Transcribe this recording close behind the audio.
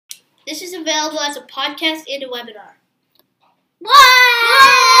This is available as a podcast and a webinar. What?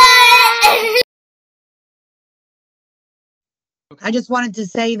 I just wanted to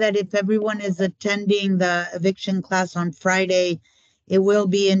say that if everyone is attending the eviction class on Friday, it will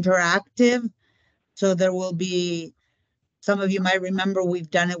be interactive. So there will be, some of you might remember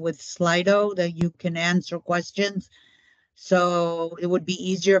we've done it with Slido that you can answer questions. So it would be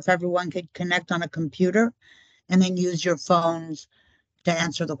easier if everyone could connect on a computer and then use your phones to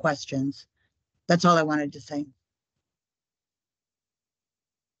answer the questions. That's all I wanted to say.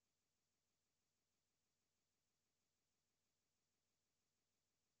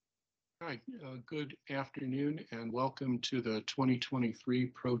 Hi, good afternoon and welcome to the 2023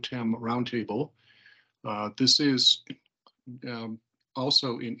 Pro Tem Roundtable. This is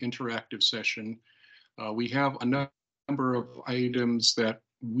also an interactive session. We have a number of items that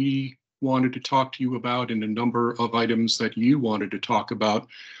we wanted to talk to you about and a number of items that you wanted to talk about.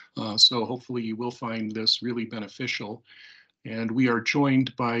 So hopefully you will find this really beneficial. And we are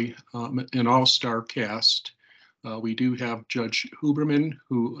joined by an all-star cast. We do have Judge Huberman,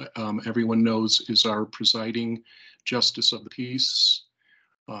 who everyone knows is our presiding Justice of the Peace,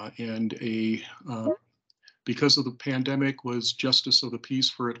 and because of the pandemic was Justice of the Peace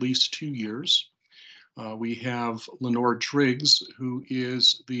for at least 2 years. We have Lenore Driggs, who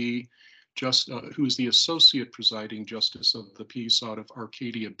is the Associate Presiding Justice of the Peace out of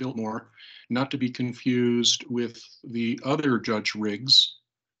Arcadia Biltmore, not to be confused with the other Judge Driggs,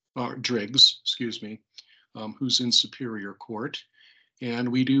 excuse me, who's in Superior Court.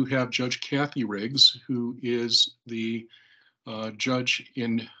 And we do have Judge Kathy Riggs, who is the judge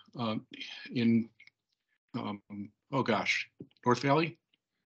in North Valley?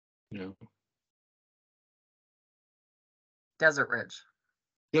 No. Desert Ridge.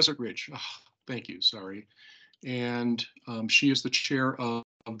 Desert Ridge. Oh, thank you. Sorry. And she is the chair of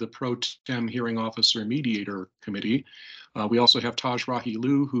the Pro Tem Hearing Officer Mediator Committee. We also have Taj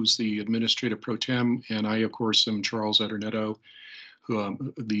Rahi-Lu, who's the Administrative Pro Tem, and I, of course, am Charles Edernetto,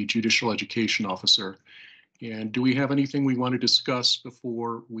 who, the Judicial Education Officer. And do we have anything we want to discuss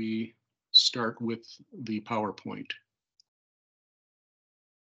before we start with the PowerPoint?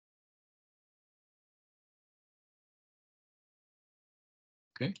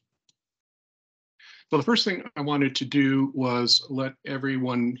 Okay. So the first thing I wanted to do was let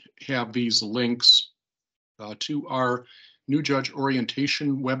everyone have these links to our new judge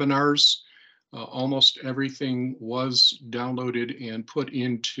orientation webinars. Almost everything was downloaded and put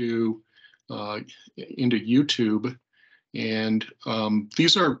into YouTube. And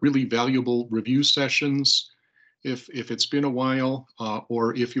these are really valuable review sessions. If it's been a while,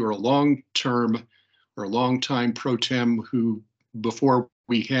 or if you're a long-term or long-time pro tem who, before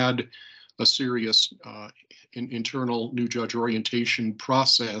we had a serious internal new judge orientation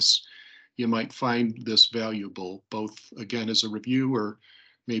process, you might find this valuable, both again as a review or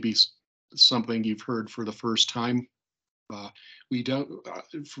maybe something you've heard for the first time. We don't,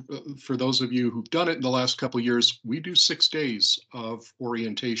 for those of you who've done it in the last couple of years, we do 6 days of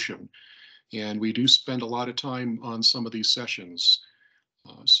orientation, and we do spend a lot of time on some of these sessions.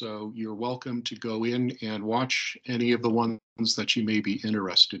 So you're welcome to go in and watch any of the ones that you may be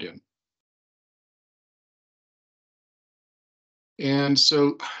interested in. And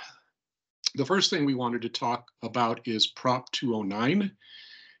so the first thing we wanted to talk about is Prop 209,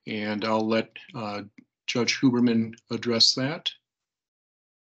 and I'll let Judge Huberman address that.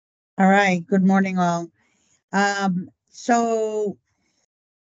 All right. Good morning, all. So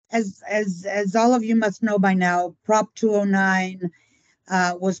as all of you must know by now, Prop 209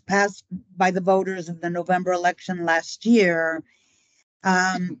 was passed by the voters of the November election last year.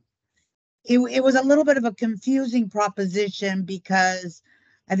 It was a little bit of a confusing proposition because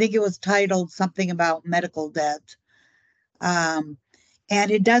I think it was titled something about medical debt. And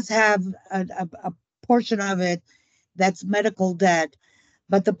it does have a portion of it that's medical debt.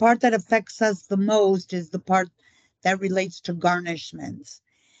 But the part that affects us the most is the part that relates to garnishments.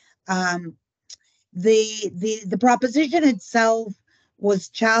 The proposition itself was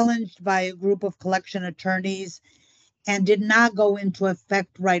challenged by a group of collection attorneys and did not go into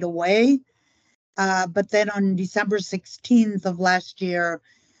effect right away. But then on December 16th of last year,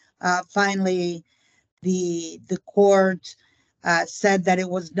 finally, the court said that it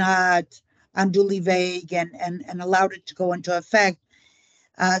was not unduly vague and allowed it to go into effect.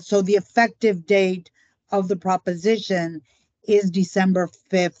 So the effective date of the proposition is December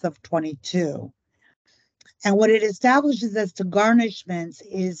 5th of 22. And what it establishes as to garnishments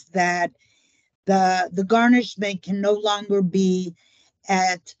is that the garnishment can no longer be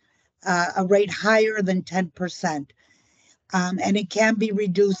at a rate higher than 10%. and it can be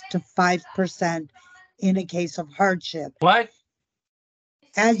reduced to 5% in a case of hardship. What?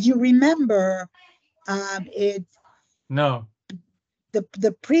 As you remember, it No.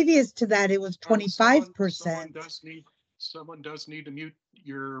 the previous to that, it was 25%. Someone does need to mute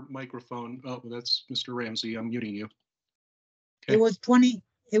your microphone. Oh, that's Mr. Ramsey. I'm muting you. Okay. It was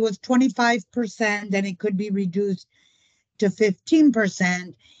 25%, and it could be reduced to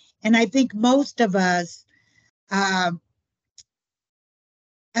 15%. And I think most of us, I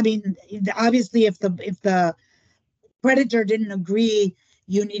mean, obviously, if the creditor didn't agree,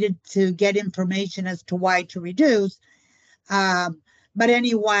 you needed to get information as to why to reduce. But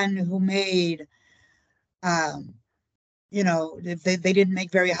anyone who made, if they didn't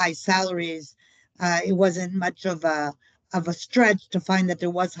make very high salaries, it wasn't much of a stretch to find that there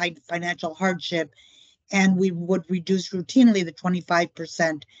was high financial hardship, and we would reduce routinely the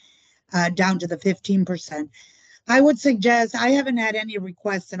 25% down to the 15%. I would suggest, I haven't had any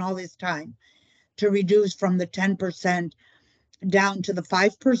requests in all this time to reduce from the 10% down to the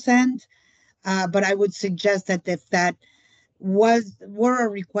 5%, but I would suggest that if that were a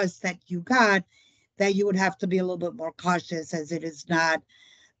request that you got, that you would have to be a little bit more cautious, as it is not,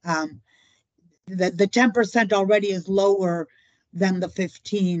 the 10% already is lower than the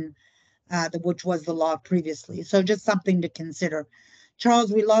 15, which was the law previously. So just something to consider.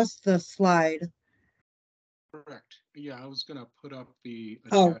 Charles, we lost the slide. Correct. Yeah, I was going to put up the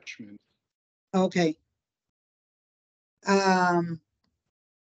Oh. attachment. Okay. Do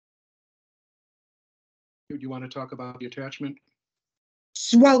you want to talk about the attachment?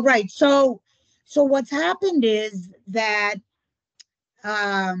 Well, right. So what's happened is that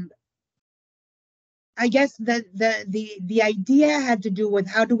I guess the idea had to do with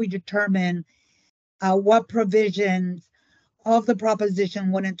how do we determine what provisions of the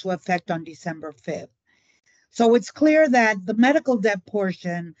proposition went into effect on December 5th. So it's clear that the medical debt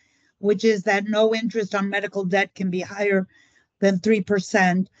portion, which is that no interest on medical debt can be higher than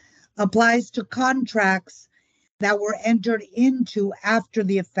 3%, applies to contracts that were entered into after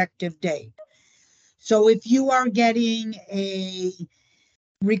the effective date. So if you are getting a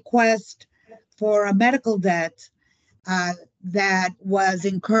request for a medical debt that was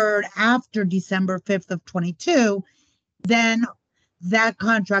incurred after December 5th of 22, then that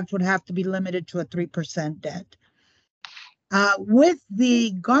contract would have to be limited to a 3% debt. With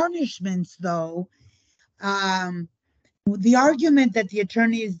the garnishments, though, the argument that the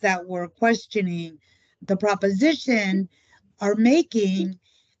attorneys that were questioning the proposition are making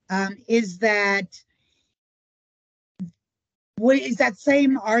is that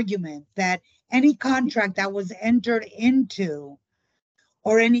same argument that any contract that was entered into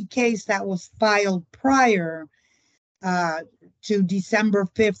or any case that was filed prior to December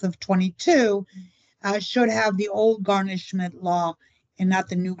 5th of 22 should have the old garnishment law and not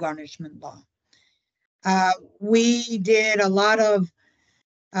the new garnishment law. We did a lot of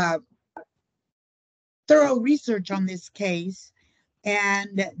thorough research on this case,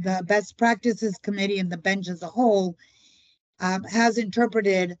 and the Best Practices Committee and the bench as a whole has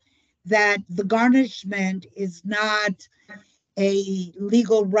interpreted that the garnishment is not a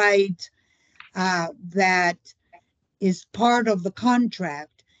legal right that is part of the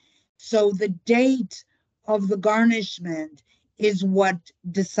contract. So the date of the garnishment is what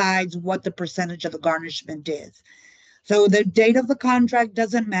decides what the percentage of the garnishment is. So the date of the contract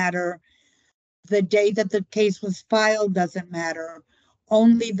doesn't matter. The date that the case was filed doesn't matter.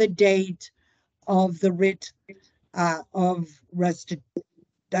 Only the date of the writ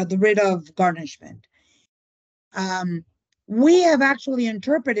the writ of garnishment. We have actually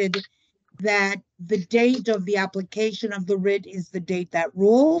interpreted that the date of the application of the writ is the date that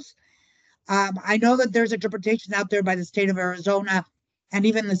rules. I know that there's interpretation out there by the state of Arizona and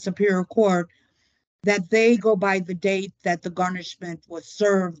even the Superior Court that they go by the date that the garnishment was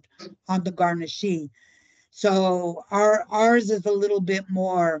served on the garnishee. So ours is a little bit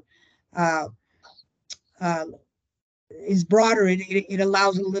more, is broader. It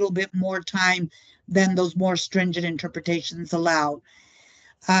allows a little bit more time than those more stringent interpretations allow.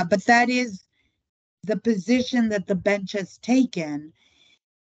 But that is the position that the bench has taken.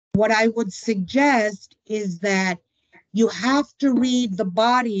 What I would suggest is that you have to read the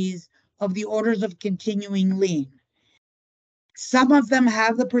bodies of the orders of continuing lien. Some of them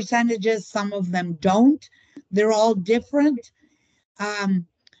have the percentages, some of them don't. They're all different.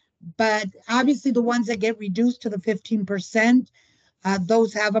 But obviously the ones that get reduced to the 15%,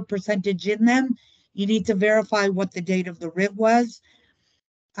 those have a percentage in them. You need to verify what the date of the writ was.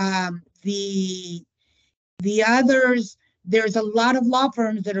 The others, there's a lot of law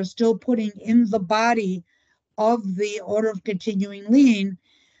firms that are still putting in the body of the order of continuing lien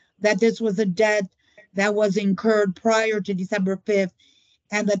that this was a debt that was incurred prior to December 5th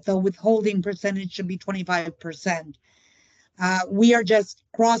and that the withholding percentage should be 25%. We are just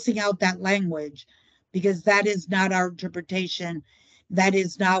crossing out that language because that is not our interpretation. That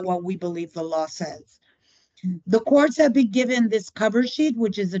is not what we believe the law says. The courts have been given this cover sheet,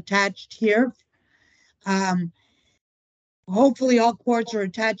 which is attached here. Hopefully all courts are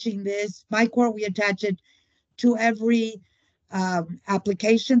attaching this. My court, we attach it to every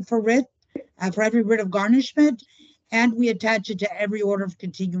application for writ, for every writ of garnishment, and we attach it to every order of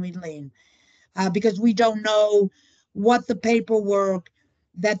continuing lien because we don't know what the paperwork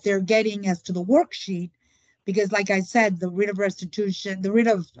that they're getting as to the worksheet, because like I said, the writ of restitution, the writ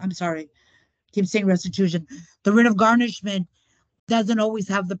of, I'm sorry, keep saying restitution, the writ of garnishment doesn't always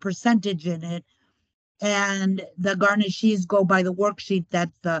have the percentage in it, and the garnishees go by the worksheet that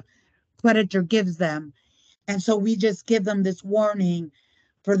the creditor gives them. And so we just give them this warning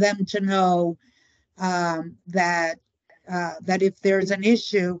for them to know that if there's an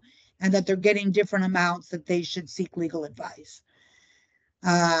issue and that they're getting different amounts, that they should seek legal advice.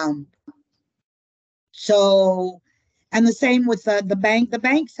 So, and the same with the bank. The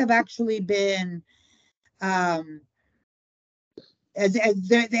banks have actually been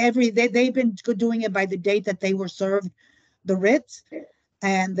they've been doing it by the date that they were served the writs,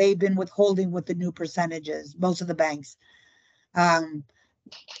 and they've been withholding with the new percentages, most of the banks.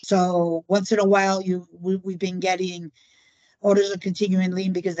 So once in a while, we've been getting orders of continuing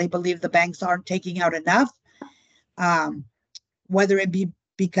lien because they believe the banks aren't taking out enough, whether it be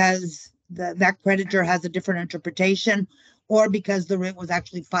because that creditor has a different interpretation or because the writ was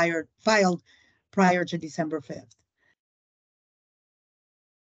actually filed prior to December 5th.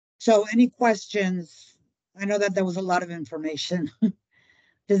 So any questions? I know that there was a lot of information.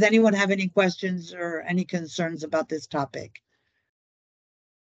 Does anyone have any questions or any concerns about this topic?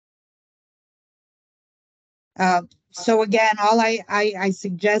 So again, all I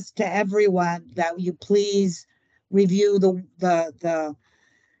suggest to everyone that you please review the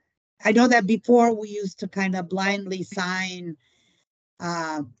I know that before we used to kind of blindly sign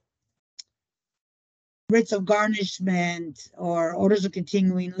writs of garnishment or orders of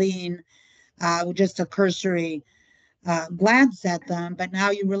continuing lien with just a cursory glance at them, but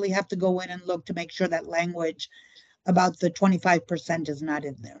now you really have to go in and look to make sure that language about the 25% is not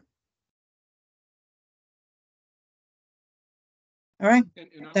in there. All right,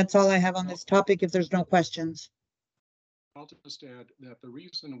 that's all I have on this topic if there's no questions. I'll just add that the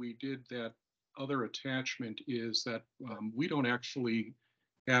reason we did that other attachment is that we don't actually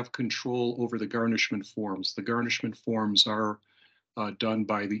have control over the garnishment forms. The garnishment forms are done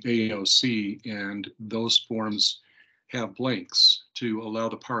by the AOC, and those forms have blanks to allow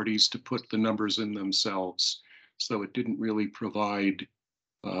the parties to put the numbers in themselves. So it didn't really provide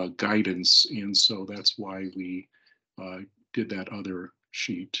guidance, and so that's why we did that other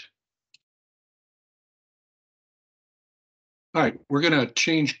sheet. All right, we're going to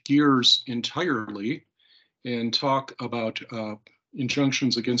change gears entirely and talk about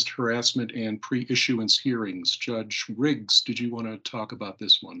injunctions against harassment and pre-issuance hearings. Judge Riggs, did you want to talk about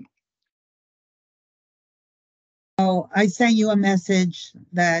this one? Oh, I sent you a message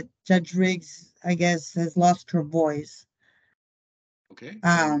that Judge Riggs, I guess, has lost her voice. Okay.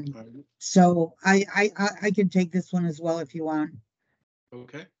 So I can take this one as well if you want.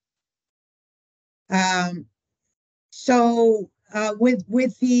 Okay. So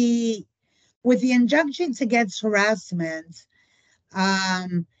with the injunctions against harassment,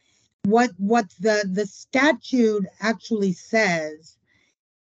 what the statute actually says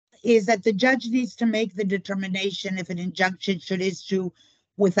is that the judge needs to make the determination if an injunction should issue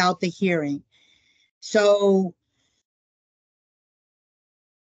without the hearing. So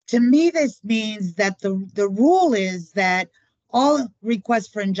to me, this means that the rule is that all requests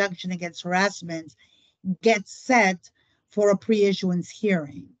for injunction against harassment get set for a pre-issuance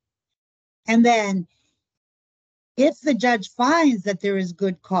hearing. And then if the judge finds that there is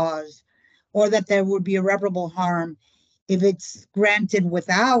good cause or that there would be irreparable harm if it's granted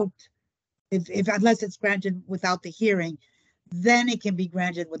without, unless it's granted without the hearing, then it can be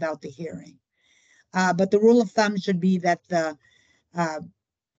granted without the hearing. But the rule of thumb should be that the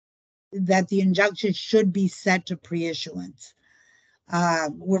injunction should be set to pre-issuance.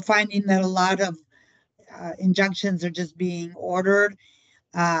 We're finding that a lot of injunctions are just being ordered,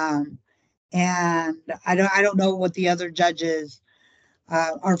 and I don't know what the other judges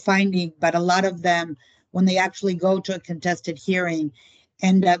are finding, but a lot of them, when they actually go to a contested hearing,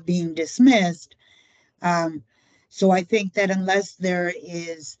 end up being dismissed. So I think that unless there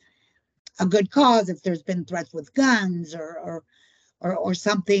is a good cause, if there's been threats with guns or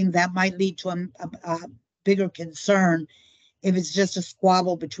something that might lead to a bigger concern. If it's just a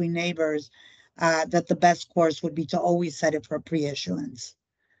squabble between neighbors, that the best course would be to always set it for pre-issuance.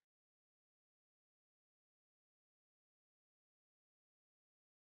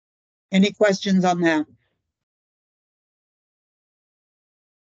 Any questions on that?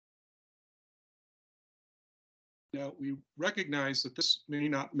 Now, we recognize that this may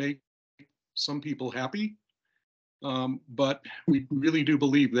not make some people happy, but we really do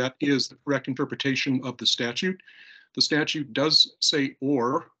believe that is the correct interpretation of the statute. The statute does say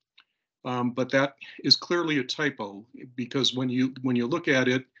or, but that is clearly a typo, because when you look at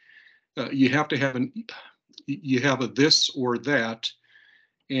it, you have to have you have a this or that,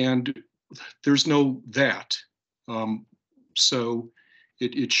 and there's no that. So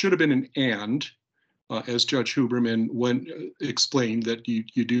it should have been an and. As Judge Huberman explained, that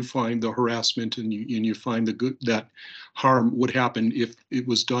you do find the harassment and you find that harm would happen if it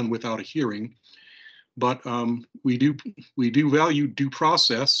was done without a hearing. But we do value due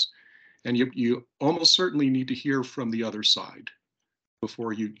process, and you almost certainly need to hear from the other side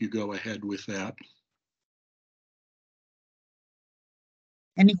before you go ahead with that.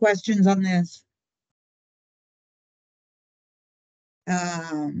 Any questions on this?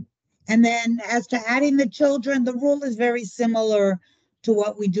 And then as to adding the children, the rule is very similar to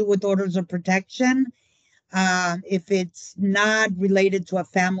what we do with orders of protection. If it's not related to a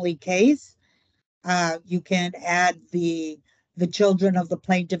family case, you can add the children of the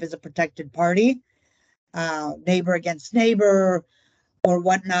plaintiff as a protected party, neighbor against neighbor or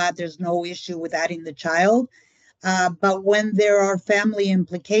whatnot. There's no issue with adding the child. But when there are family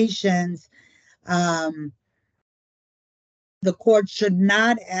implications, the court should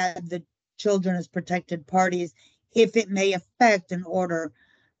not add the children as protected parties if it may affect an order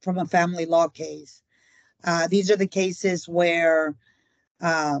from a family law case. These are the cases where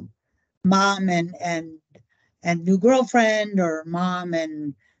mom and new girlfriend or mom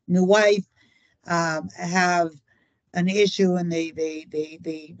and new wife have an issue, and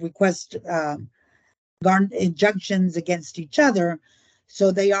they request injunctions against each other. So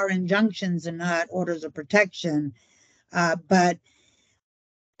they are injunctions and not orders of protection. But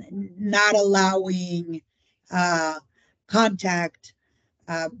not allowing contact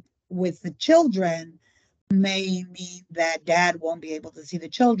with the children may mean that dad won't be able to see the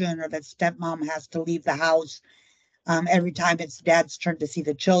children, or that stepmom has to leave the house every time it's dad's turn to see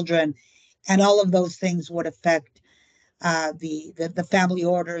the children. And all of those things would affect the family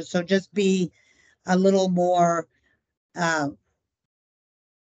orders. So just be a little more,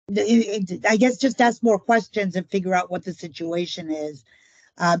 I guess just ask more questions and figure out what the situation is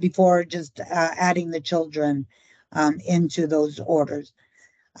before just adding the children into those orders.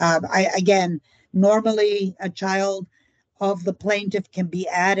 Again, normally a child of the plaintiff can be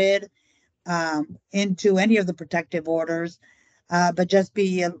added into any of the protective orders, but just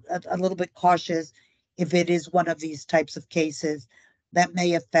be a little bit cautious if it is one of these types of cases that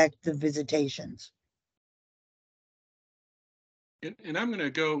may affect the visitations. And I'm going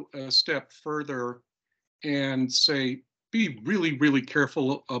to go a step further and say, be really, really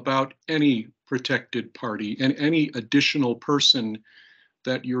careful about any protected party and any additional person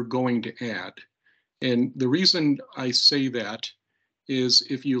that you're going to add. And the reason I say that is,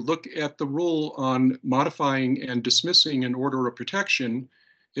 if you look at the rule on modifying and dismissing an order of protection,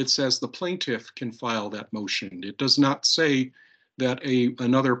 it says the plaintiff can file that motion. It does not say that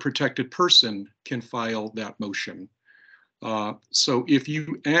another protected person can file that motion. So if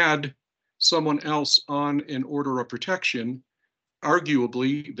you add someone else on an order of protection,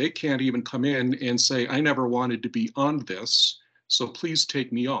 arguably they can't even come in and say, I never wanted to be on this, so please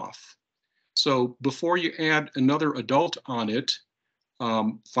take me off. So before you add another adult on it,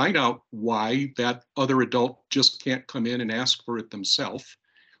 find out why that other adult just can't come in and ask for it themselves.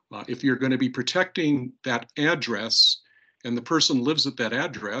 If you're going to be protecting that address and the person lives at that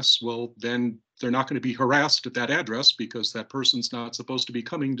address, well, then they're not going to be harassed at that address because that person's not supposed to be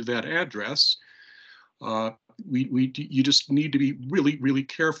coming to that address. You just need to be really, really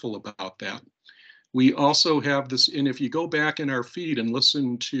careful about that. We also have this, and if you go back in our feed and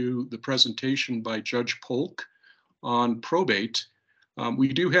listen to the presentation by Judge Polk on probate, we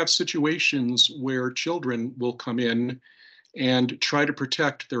do have situations where children will come in and try to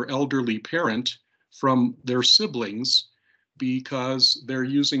protect their elderly parent from their siblings because they're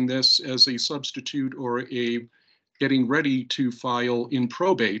using this as a substitute or a getting ready to file in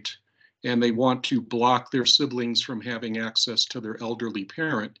probate, and they want to block their siblings from having access to their elderly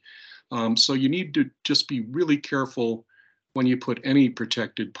parent. So you need to just be really careful when you put any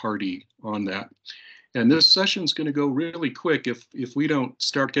protected party on that. And this session is going to go really quick if we don't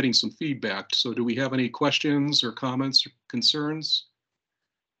start getting some feedback. So do we have any questions or comments or concerns?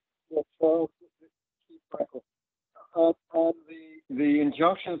 Yes, Charles, Michael. On the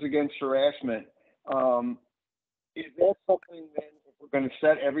injunctions against harassment, is that something then, if we're going to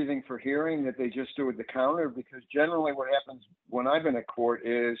set everything for hearing, that they just do at the counter? Because generally what happens when I've been at court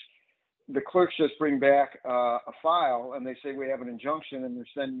is the clerks just bring back a file and they say we have an injunction and they're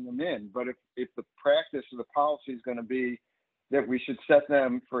sending them in. But if the practice or the policy is going to be that we should set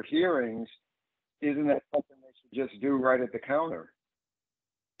them for hearings, isn't that something they should just do right at the counter?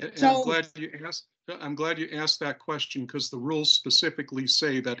 And So- I'm glad you asked that question, because the rules specifically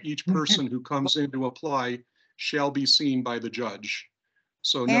say that each person who comes in to apply shall be seen by the judge.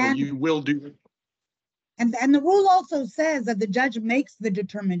 So no, And- you will do it. And the rule also says that the judge makes the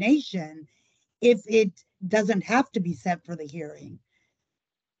determination if it doesn't have to be set for the hearing.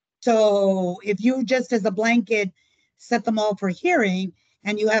 So if you just as a blanket set them all for hearing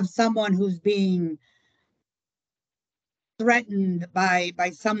and you have someone who's being threatened by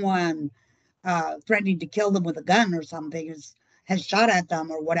someone threatening to kill them with a gun or something, has shot at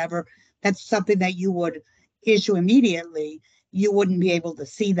them or whatever, that's something that you would issue immediately. You wouldn't be able to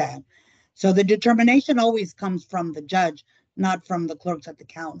see that. So the determination always comes from the judge, not from the clerks at the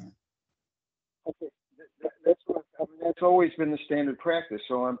counter. Okay, that's always been the standard practice.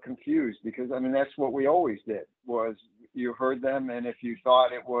 So I'm confused because that's what we always did. Was you heard them, and if you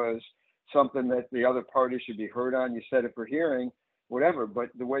thought it was something that the other party should be heard on, you set it for hearing, whatever.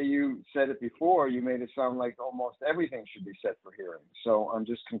 But the way you said it before, you made it sound like almost everything should be set for hearing. So I'm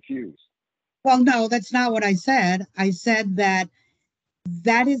just confused. Well, no, that's not what I said. I said that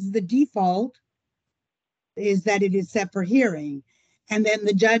is the default, is that it is set for hearing. And then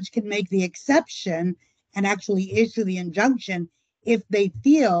the judge can make the exception and actually issue the injunction if they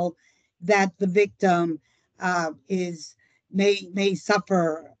feel that the victim may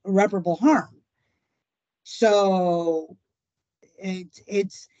suffer irreparable harm. So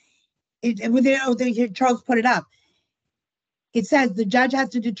Charles put it up. It says the judge has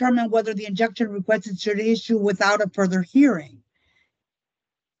to determine whether the injunction requested should issue without a further hearing.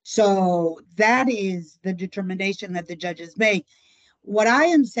 So that is the determination that the judges make. What I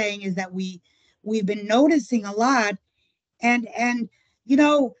am saying is that we've been noticing a lot, and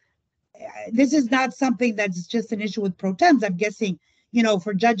this is not something that's just an issue with pro tems. I'm guessing,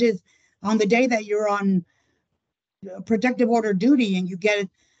 for judges, on the day that you're on protective order duty and you get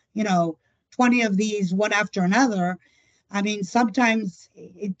 20 of these one after another, sometimes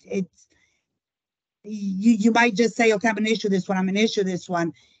it's you might just say, okay, I'm going to issue this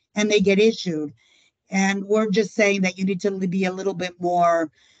one, and they get issued. And we're just saying that you need to be a little bit more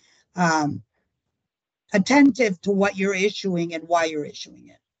attentive to what you're issuing and why you're issuing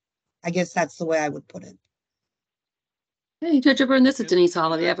it. I guess that's the way I would put it. Hey, Judge O'Byrne, this is Denise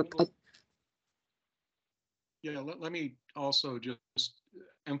Holliday. I have Yeah, let me also just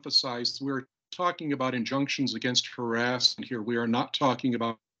emphasize, we're talking about injunctions against harassment here. We are not talking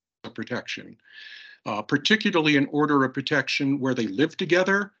about protection, particularly an order of protection where they live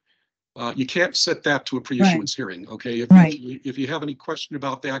together. You can't set that to a pre-issuance hearing, okay? If you have any question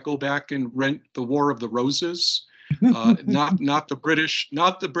about that, go back and rent The War of the Roses, not the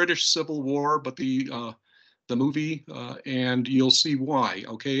British Civil War, but the movie, and you'll see why.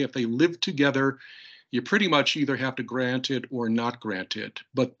 Okay, if they live together, you pretty much either have to grant it or not grant it.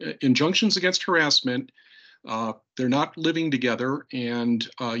 But injunctions against harassment, they're not living together, and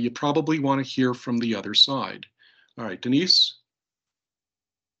you probably want to hear from the other side. All right, Denise.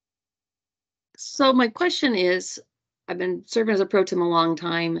 So my question is, I've been serving as a pro tem a long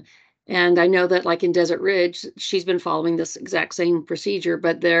time, and I know that like in Desert Ridge, she's been following this exact same procedure,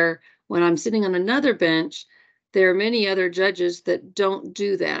 but when I'm sitting on another bench, there are many other judges that don't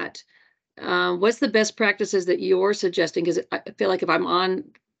do that. What's the best practices that you're suggesting? Because I feel like if I'm on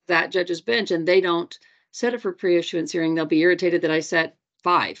that judge's bench and they don't set it for pre-issuance hearing, they'll be irritated that I set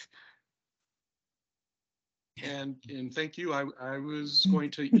 5. And thank you. I was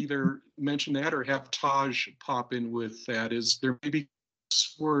going to either mention that or have Taj pop in with that. Is there maybe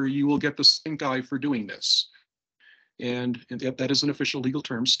where you will get the stink eye for doing this? And that is an official legal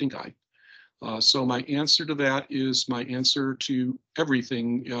term, stink eye. So my answer to that is my answer to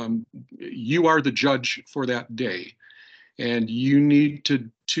everything. You are the judge for that day, and you need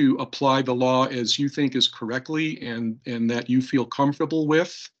to apply the law as you think is correctly and that you feel comfortable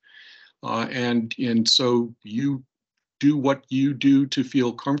with. And so you do what you do to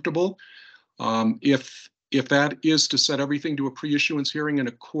feel comfortable. If that is to set everything to a pre-issuance hearing and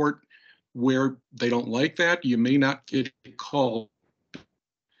a court where they don't like that, you may not get called.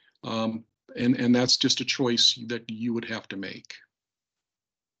 And that's just a choice that you would have to make.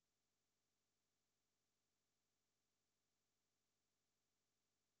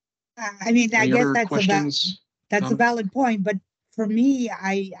 I mean, I Any guess other that's questions? a valid point, but for me,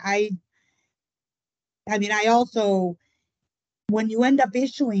 I mean, I also, when you end up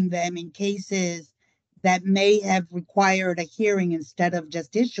issuing them in cases that may have required a hearing instead of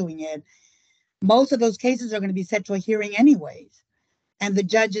just issuing it, most of those cases are going to be set to a hearing anyways, and the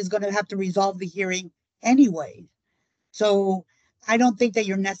judge is going to have to resolve the hearing anyways. So I don't think that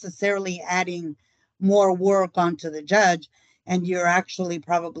you're necessarily adding more work onto the judge, and you're actually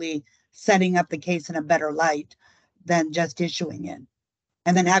probably setting up the case in a better light than just issuing it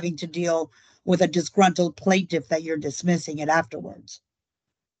and then having to deal with a disgruntled plaintiff that you're dismissing it afterwards.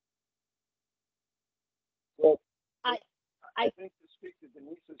 Well, I I think to speak to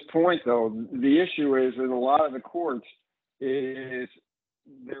Denise's point, though, the issue is in a lot of the courts is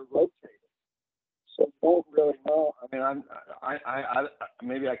they're rotating. So you don't really know. I mean, I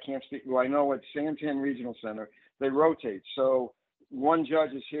maybe I can't speak. Well, I know at Santan Regional Center they rotate. So one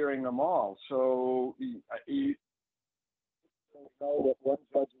judge is hearing them all. So you don't know what one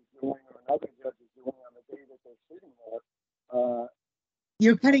judge is doing or another judge is doing on the day that they're sitting there.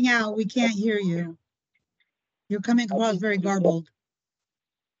 You're cutting out. We can't hear you. You're coming across very garbled.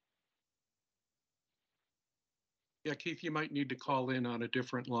 Yeah, Keith, you might need to call in on a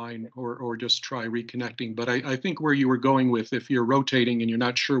different line or just try reconnecting. But I think where you were going with, if you're rotating and you're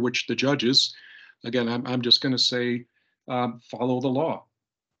not sure which the judge is, again, I'm just going to say follow the law.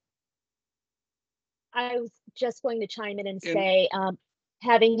 I was just going to chime in and say,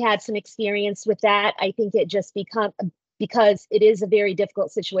 having had some experience with that, I think it just because it is a very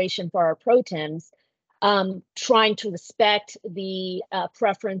difficult situation for our pro tems, trying to respect the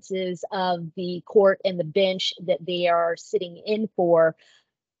preferences of the court and the bench that they are sitting in for,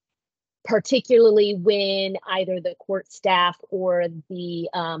 particularly when either the court staff or the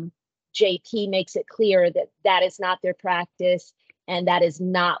JP makes it clear that that is not their practice and that is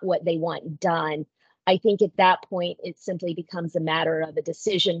not what they want done. I think at that point, it simply becomes a matter of a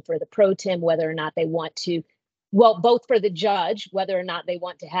decision for the pro tem whether or not they want to, well, both for the judge, whether or not they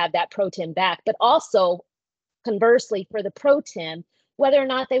want to have that pro tem back, but also conversely for the pro tem, whether or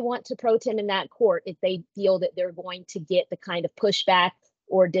not they want to pro tem in that court if they feel that they're going to get the kind of pushback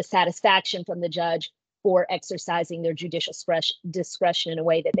or dissatisfaction from the judge for exercising their judicial discretion in a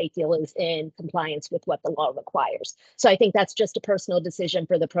way that they feel is in compliance with what the law requires. So I think that's just a personal decision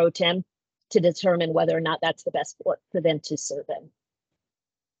for the pro tem to determine whether or not that's the best court for them to serve in.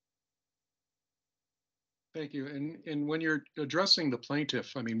 Thank you. And when you're addressing the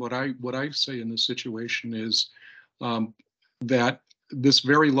plaintiff, I mean, what I say in this situation is that this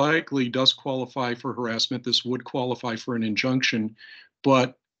very likely does qualify for harassment. This would qualify for an injunction,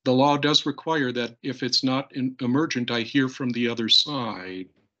 but the law does require that if it's not emergent, I hear from the other side.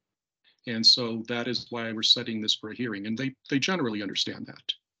 And so that is why we're setting this for a hearing, and they generally understand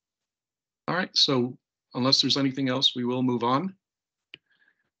that. All right, so unless there's anything else, we will move on.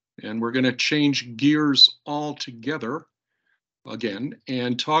 And we're going to change gears altogether again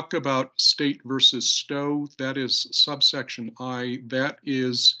and talk about State versus Stowe. That is subsection I. That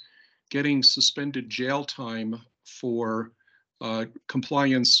is getting suspended jail time for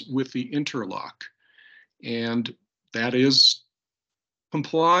compliance with the interlock. And that is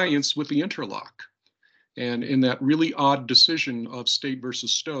compliance with the interlock. And in that really odd decision of State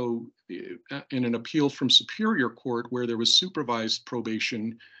versus Stowe, in an appeal from Superior Court where there was supervised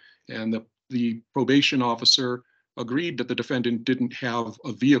probation, and the probation officer agreed that the defendant didn't have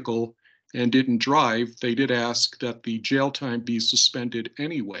a vehicle and didn't drive, they did ask that the jail time be suspended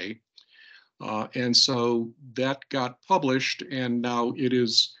anyway. And so that got published, and now it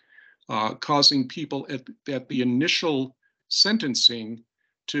is causing people at the initial sentencing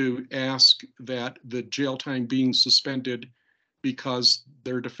to ask that the jail time being suspended because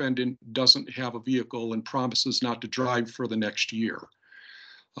their defendant doesn't have a vehicle and promises not to drive for the next year.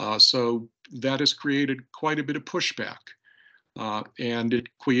 So that has created quite a bit of pushback, and it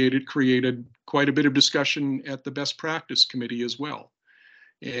created quite a bit of discussion at the Best Practice Committee as well.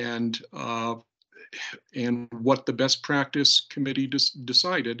 And what the Best Practice Committee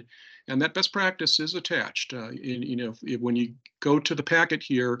decided, and that best practice is attached. When you go to the packet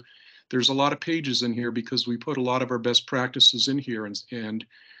here, there's a lot of pages in here because we put a lot of our best practices in here, and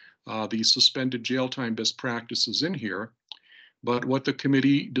the suspended jail time best practices in here. But what the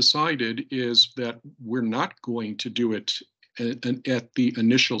committee decided is that we're not going to do it at the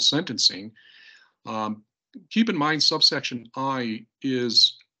initial sentencing. Keep in mind, subsection I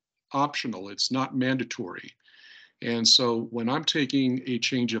is optional. It's not mandatory. And so when I'm taking a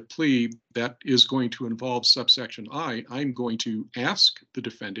change of plea that is going to involve subsection I, I'm going to ask the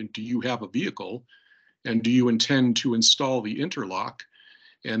defendant, do you have a vehicle? And do you intend to install the interlock?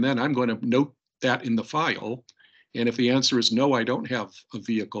 And then I'm going to note that in the file. And if the answer is no, I don't have a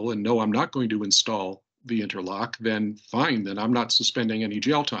vehicle, and no, I'm not going to install the interlock, then fine, then I'm not suspending any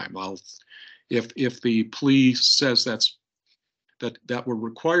jail time. If the plea says that we're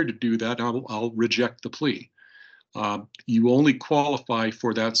required to do that, I'll reject the plea. You only qualify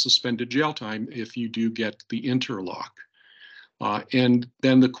for that suspended jail time if you do get the interlock. And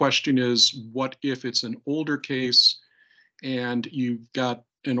then the question is, what if it's an older case and you've got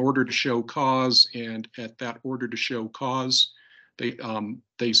an order to show cause, and at that order to show cause,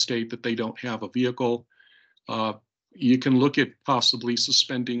 they state that they don't have a vehicle. You can look at possibly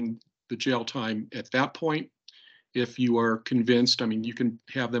suspending the jail time at that point. If you are convinced, I mean, you can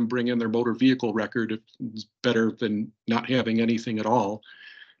have them bring in their motor vehicle record. It's better than not having anything at all,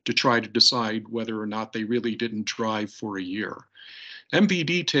 to try to decide whether or not they really didn't drive for a year.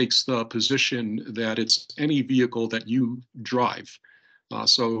 MVD takes the position that it's any vehicle that you drive.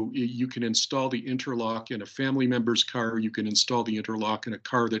 So you can install the interlock in a family member's car. You can install the interlock in a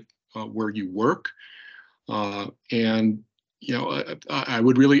car that where you work. And you know, I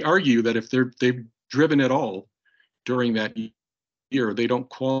would really argue that if they've driven at all during that year, they don't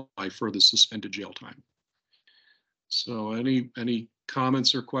qualify for the suspended jail time. So any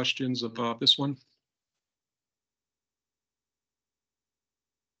comments or questions about this one?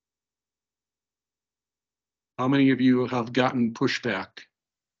 How many of you have gotten pushback?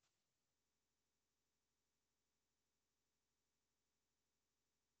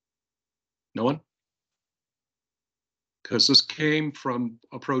 No one? Because this came from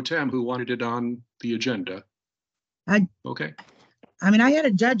a pro tem who wanted it on the agenda. Okay. I mean, I had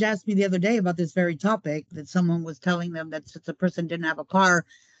a judge ask me the other day about this very topic, that someone was telling them that since a person didn't have a car,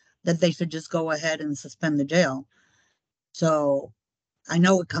 that they should just go ahead and suspend the jail. So I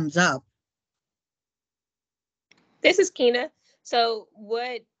know it comes up. This is Keena. So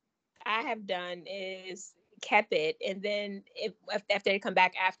what I have done is kept it, and then if after they come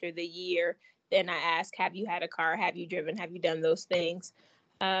back after the year, then I ask, have you had a car? Have you driven? Have you done those things?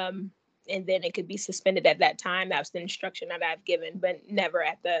 And then it could be suspended at that time. That's the instruction that I've given, but never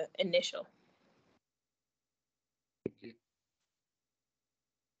at the initial. Okay.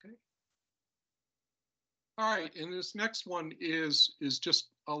 All right, and this next one is just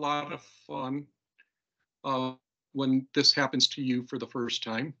a lot of fun. When this happens to you for the first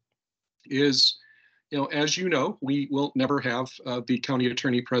time, is, you know, as you know, we will never have the county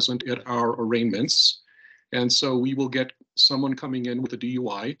attorney present at our arraignments. And so we will get someone coming in with a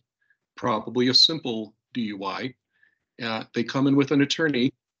DUI, probably a simple DUI. They come in with an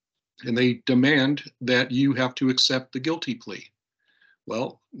attorney and they demand that you have to accept the guilty plea.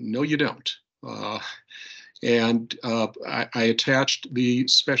 Well, no, you don't. I attached the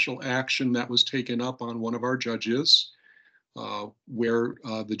special action that was taken up on one of our judges, where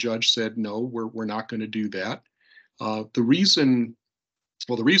the judge said, no, we're not going to do that. The reason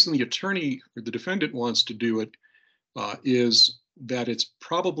the attorney or the defendant wants to do it is that it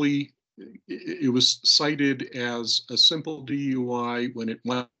was cited as a simple DUI when it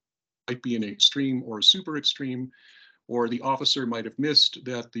might be an extreme or a super extreme, or the officer might have missed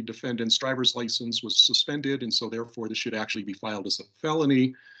that the defendant's driver's license was suspended, and so therefore this should actually be filed as a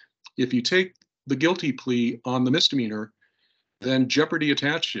felony. If you take the guilty plea on the misdemeanor, then jeopardy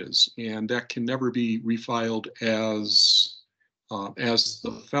attaches, and that can never be refiled as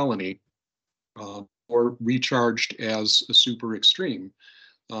the felony or recharged as a super extreme.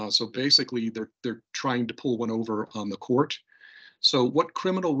 So basically, they're trying to pull one over on the court. So what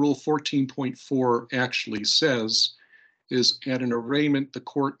Criminal Rule 14.4 actually says is, at an arraignment, the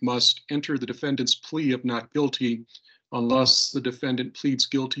court must enter the defendant's plea of not guilty unless the defendant pleads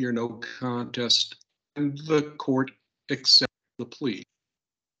guilty or no contest and the court accepts the plea.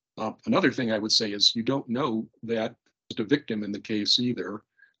 Another thing I would say is you don't know that the victim in the case either.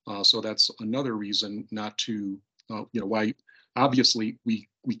 So that's another reason not to, why obviously we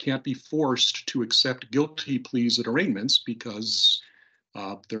can't be forced to accept guilty pleas at arraignments because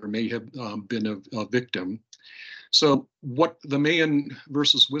there may have been a victim. So what the Mahan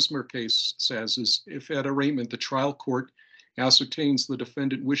versus Wismer case says is, if at arraignment the trial court ascertains the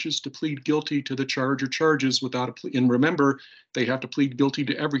defendant wishes to plead guilty to the charge or charges without a plea, and remember, they have to plead guilty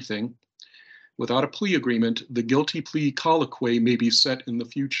to everything, without a plea agreement, the guilty plea colloquy may be set in the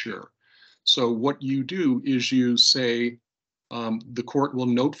future. So what you do is you say, the court will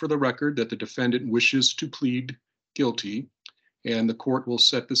note for the record that the defendant wishes to plead guilty, and the court will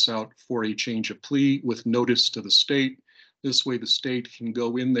set this out for a change of plea with notice to the state. This way the state can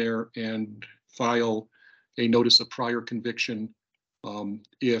go in there and file a notice of prior conviction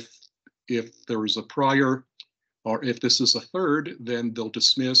if there is a prior, or if this is a third, then they'll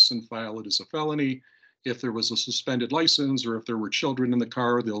dismiss and file it as a felony. If there was a suspended license or if there were children in the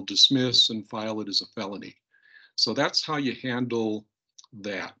car, they'll dismiss and file it as a felony. So that's how you handle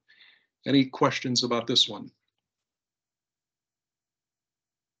that. Any questions about this one?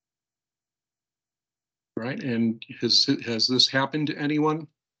 Right, and has this happened to anyone?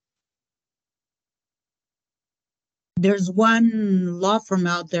 There's one law firm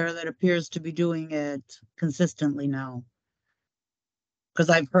out there that appears to be doing it consistently now.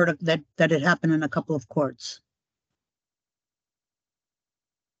 Because I've heard of that it happened in a couple of courts.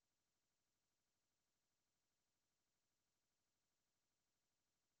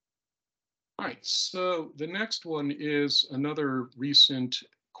 All right, so the next one is another recent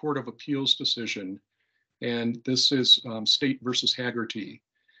Court of Appeals decision, and this is State versus Haggerty.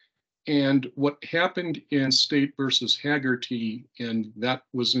 And what happened in State versus Haggerty, and that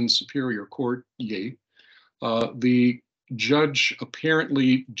was in Superior Court, yay, the judge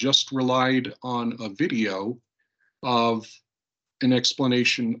apparently just relied on a video of an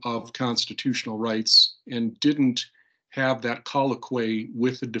explanation of constitutional rights and didn't have that colloquy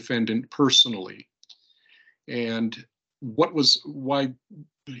with the defendant personally. And why,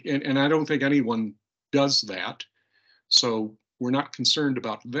 and I don't think anyone does that. So we're not concerned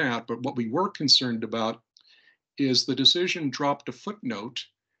about that, but what we were concerned about is the decision dropped a footnote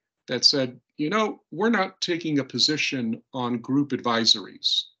that said, you know, we're not taking a position on group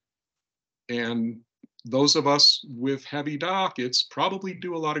advisories. And those of us with heavy dockets probably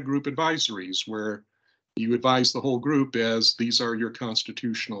do a lot of group advisories where you advise the whole group as these are your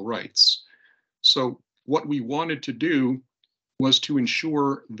constitutional rights. So what we wanted to do was to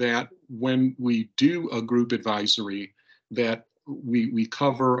ensure that when we do a group advisory, that we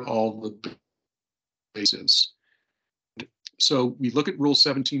cover all the bases. So we look at Rule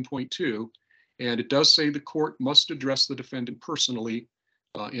 17.2, and it does say the court must address the defendant personally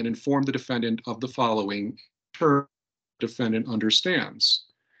and inform the defendant of the following term the defendant understands.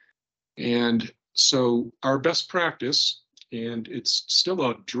 And so our best practice, and it's still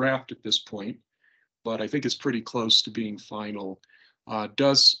a draft at this point, but I think it's pretty close to being final,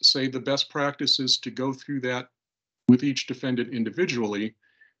 does say the best practice is to go through that with each defendant individually.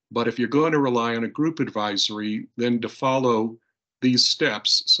 But if you're going to rely on a group advisory, then to follow these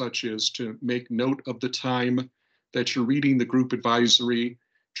steps, such as to make note of the time that you're reading the group advisory,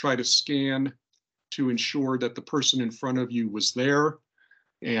 try to scan to ensure that the person in front of you was there,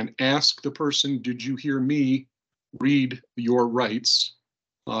 and ask the person, did you hear me read your rights?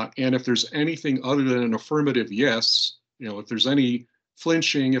 And if there's anything other than an affirmative yes, you know, if there's any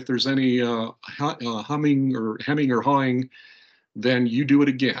flinching, if there's any humming or hemming or hawing, then you do it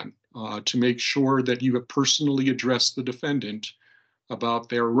again to make sure that you have personally addressed the defendant about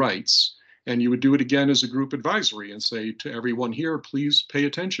their rights. And you would do it again as a group advisory and say to everyone here, please pay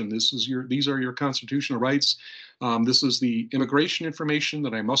attention. These are your constitutional rights. This is the immigration information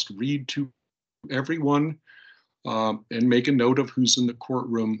that I must read to everyone, and make a note of who's in the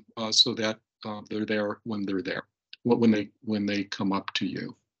courtroom so that they're there when they're there, when they come up to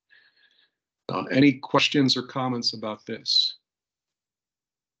you. Any questions or comments about this?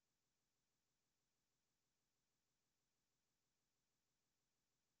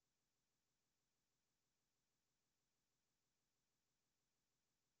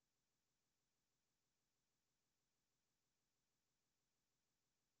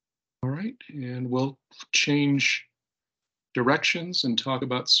 All right, and we'll change directions and talk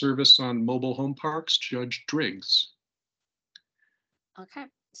about service on mobile home parks. Judge Driggs. Okay,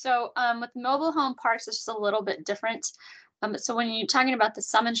 so with mobile home parks, it's just a little bit different. So when you're talking about the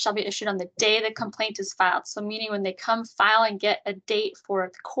summons shall be issued on the day the complaint is filed. So meaning when they come file and get a date for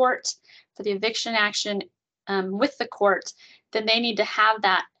the court for the eviction action with the court, then they need to have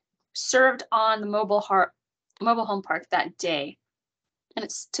that served on the mobile home park that day. And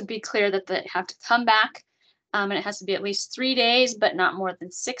it's to be clear that they have to come back and it has to be at least 3 days, but not more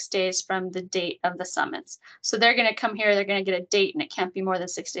than 6 days from the date of the summons. So they're going to come here, they're going to get a date, and it can't be more than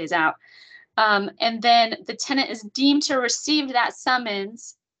 6 days out. And then the tenant is deemed to receive that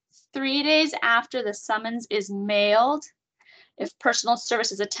summons 3 days after the summons is mailed if personal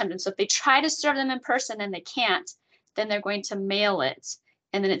service is attempted. So if they try to serve them in person and they can't, then they're going to mail it.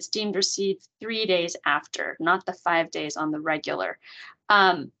 And then it's deemed received 3 days after, not the 5 days on the regular.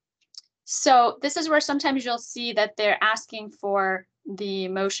 So this is where sometimes you'll see that they're asking for the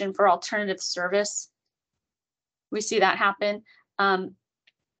motion for alternative service. we see that happen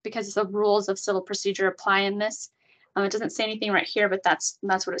because the rules of civil procedure apply in this. It doesn't say anything right here, but that's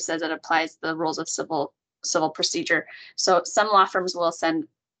what it says. It applies the rules of civil procedure. So some law firms will send,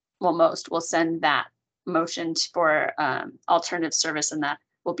 well, most will send that motion for alternative service, and that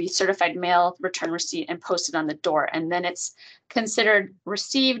will be certified mail, return receipt, and posted on the door. And then it's considered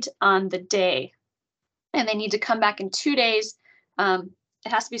received on the day. And they need to come back in 2 days. It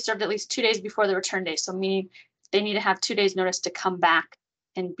has to be served at least 2 days before the return day. So meaning they need to have 2 days notice to come back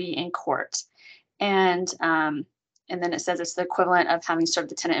and be in court. And then it says it's the equivalent of having served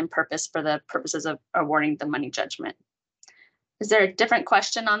the tenant in purpose for the purposes of awarding the money judgment. Is there a different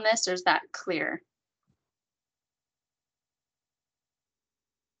question on this, or is that clear?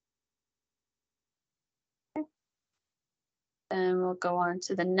 Okay. Then we'll go on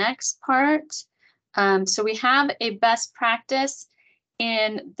to the next part. So we have a best practice,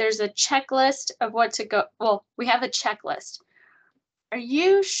 and there's a checklist of what to go. Well, we have a checklist. Are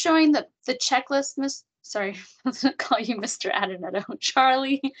you showing the checklist, Miss? Sorry, I'm gonna call you Mr. Adenetto.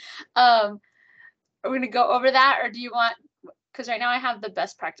 Charlie, are we gonna go over that, or do you want, because right now I have the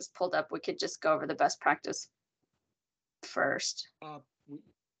best practice pulled up. We could just go over the best practice first.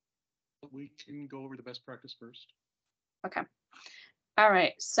 We can go over the best practice first. Okay. All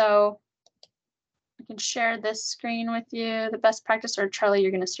right, so I can share this screen with you, the best practice, or Charlie,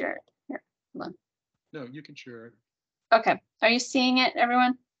 you're gonna share it. Here, hold on. No, you can share it. Okay, are you seeing it,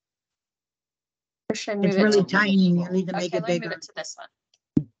 everyone? Or should I move It's it really to, tiny. You need to make okay, it let me bigger. move it to this one.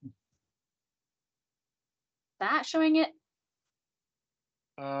 That showing it?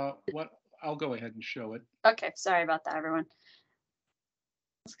 What? I'll go ahead and show it. Okay, sorry about that, everyone.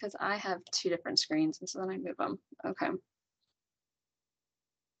 It's because I have 2 different screens, and so then I move them. Okay.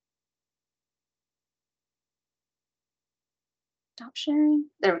 Stop sharing.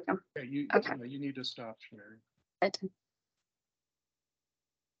 There we go. Okay. You need to stop sharing. I did.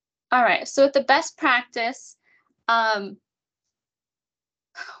 All right, so with the best practice,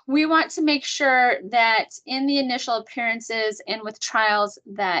 we want to make sure that in the initial appearances and with trials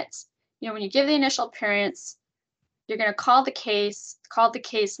that, you know, when you give the initial appearance, you're going to call the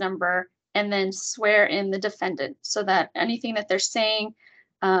case number, and then swear in the defendant, so that anything that they're saying,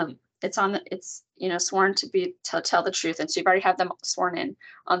 it's you know, sworn to tell the truth, and so you've already had them sworn in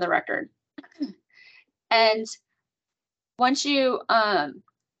on the record. And once you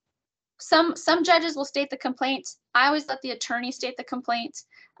some judges will state the complaint. I always let the attorney state the complaint,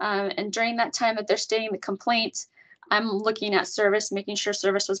 and during that time that they're stating the complaint, I'm looking at service, making sure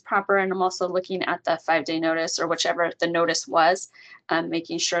service was proper, and I'm also looking at the 5-day notice, or whichever the notice was,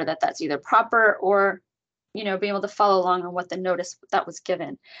 making sure that that's either proper, or, you know, being able to follow along on what the notice that was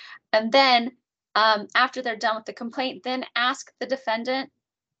given. And then after they're done with the complaint, then ask the defendant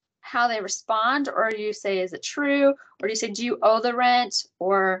how they respond, or you say, is it true? Or do you say, do you owe the rent?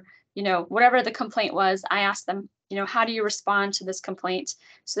 Or, you know, whatever the complaint was, I ask them, you know, how do you respond to this complaint,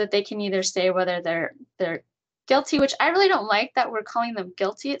 so that they can either say whether they're guilty, which I really don't like that we're calling them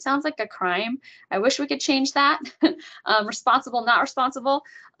guilty. It sounds like a crime. I wish we could change that. Responsible, not responsible.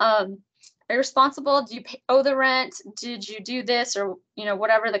 Irresponsible, do you owe the rent? Did you do this? Or, you know,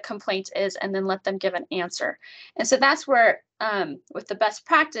 whatever the complaint is, and then let them give an answer. And so that's where, with the best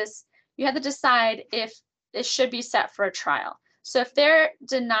practice, you have to decide if it should be set for a trial. So if they're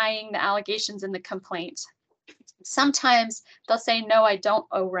denying the allegations in the complaint, sometimes they'll say, no, I don't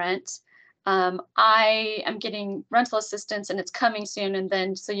owe rent. I am getting rental assistance and it's coming soon. And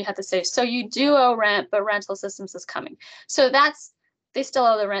then, so you have to say, so you do owe rent, but rental assistance is coming. So they still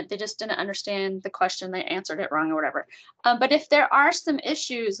owe the rent. They just didn't understand the question. They answered it wrong or whatever. But if there are some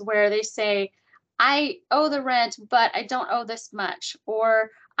issues where they say, I owe the rent, but I don't owe this much,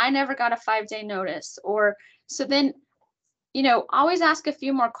 or I never got a 5-day notice, or so then, you know, always ask a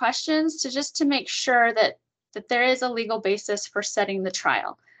few more questions to make sure that there is a legal basis for setting the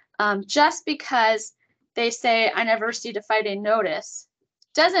trial. Just because they say I never received a 5-day notice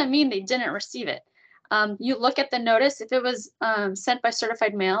doesn't mean they didn't receive it. You look at the notice. If it was sent by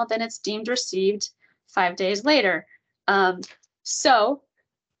certified mail, then it's deemed received 5 days later. So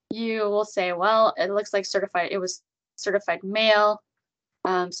you will say, well, it looks like it was certified mail,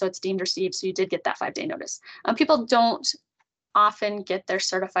 so it's deemed received. So you did get that 5-day notice. People don't often get their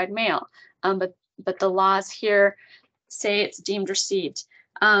certified mail, but the laws here say it's deemed received.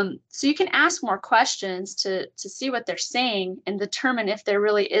 So you can ask more questions to see what they're saying and determine if there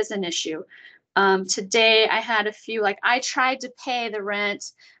really is an issue. Today I had a few, like, I tried to pay the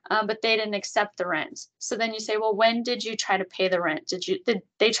rent, but they didn't accept the rent. So then you say, well, when did you try to pay the rent? Did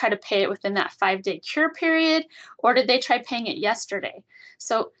they try to pay it within that 5-day cure period, or did they try paying it yesterday?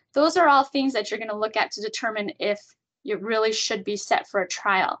 So those are all things that you're going to look at to determine if you really should be set for a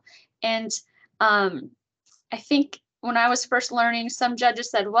trial. And I think when I was first learning, some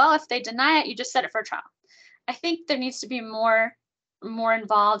judges said, well, if they deny it, you just set it for a trial. I think there needs to be more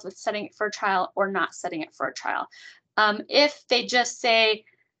involved with setting it for a trial or not setting it for a trial. If they just say,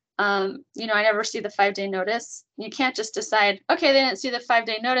 you know, I never see the 5-day notice, you can't just decide, okay, they didn't see the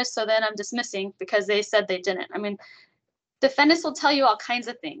 5-day notice, so then I'm dismissing because they said they didn't. I mean, defendants will tell you all kinds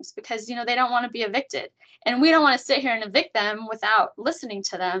of things because, you know, they don't want to be evicted. And we don't want to sit here and evict them without listening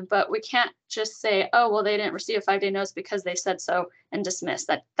to them, but we can't just say, oh, well, they didn't receive a 5-day notice because they said so and dismiss.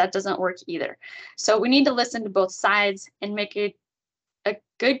 That doesn't work either. So we need to listen to both sides and make a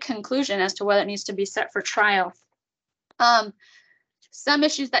good conclusion as to whether it needs to be set for trial. Some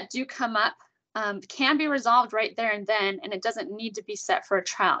issues that do come up can be resolved right there and then, and it doesn't need to be set for a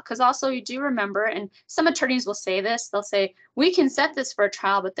trial. Because also you do remember, and some attorneys will say this, they'll say, we can set this for a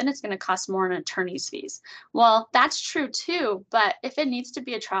trial, but then it's going to cost more in attorney's fees. Well, that's true too, but if it needs to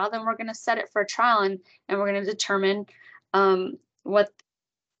be a trial, then we're going to set it for a trial and we're going to determine what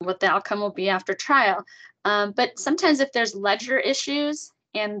the outcome will be after trial. But sometimes if there's ledger issues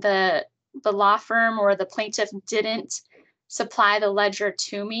and the law firm or the plaintiff didn't supply the ledger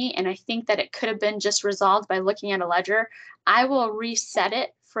to me, and I think that it could have been just resolved by looking at a ledger, I will reset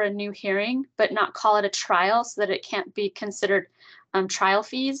it for a new hearing, but not call it a trial so that it can't be considered trial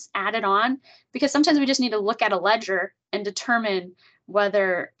fees added on, because sometimes we just need to look at a ledger and determine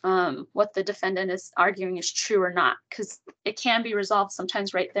whether what the defendant is arguing is true or not, because it can be resolved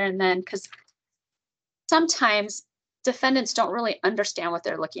sometimes right there and then, because sometimes defendants don't really understand what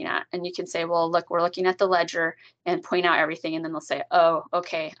they're looking at. And you can say, well, look, we're looking at the ledger and point out everything. And then they'll say, oh,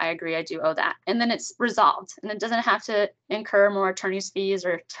 okay, I agree, I do owe that. And then it's resolved. And it doesn't have to incur more attorney's fees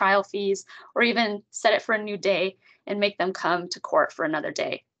or trial fees, or even set it for a new day and make them come to court for another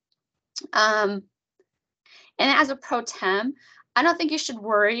day. And as a pro tem, I don't think you should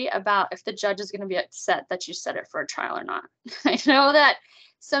worry about if the judge is going to be upset that you set it for a trial or not. I know that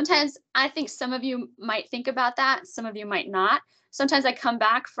sometimes I think some of you might think about that. Some of you might not. Sometimes I come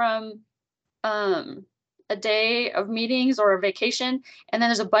back from a day of meetings or a vacation, and then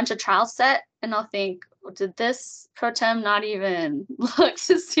there's a bunch of trials set, and I'll think, did this pro tem not even look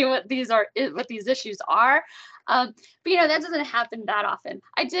to see what these issues are? But you know, that doesn't happen that often.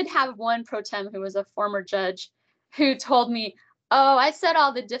 I did have one pro tem who was a former judge who told me, oh, I set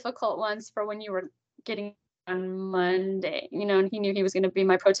all the difficult ones for when you were getting on Monday, you know, and he knew he was going to be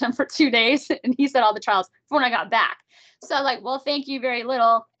my pro tem for 2 days, and he said all the trials for when I got back. So I'm like, well, thank you very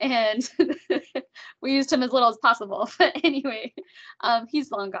little, and we used him as little as possible. But anyway,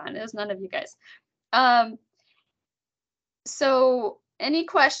 he's long gone. It was none of you guys. So any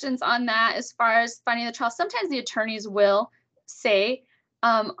questions on that as far as finding the trial? Sometimes the attorneys will say,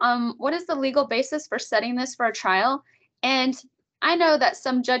 what is the legal basis for setting this for a trial? And I know that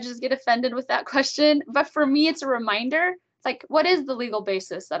some judges get offended with that question, but for me, it's a reminder, like, what is the legal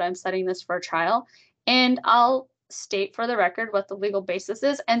basis that I'm setting this for a trial? And I'll state for the record what the legal basis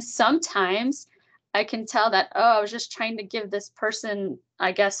is. And sometimes I can tell that, oh, I was just trying to give this person,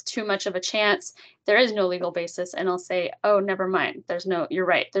 I guess, too much of a chance. There is no legal basis. And I'll say, oh, never mind. You're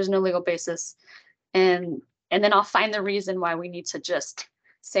right. There's no legal basis. And then I'll find the reason why we need to just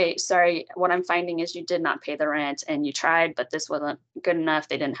say, sorry, what I'm finding is you did not pay the rent and you tried, but this wasn't good enough.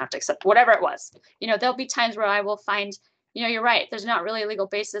 They didn't have to accept whatever it was. You know, there'll be times where I will find, you know, you're right. There's not really a legal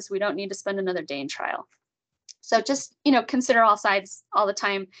basis. We don't need to spend another day in trial. So just, you know, consider all sides all the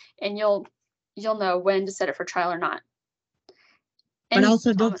time, and you'll know when to set it for trial or not. But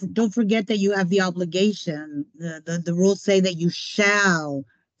also don't forget that you have the obligation. The rules say that you shall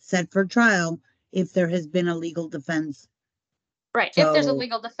set for trial if there has been a legal defense. Right, if there's a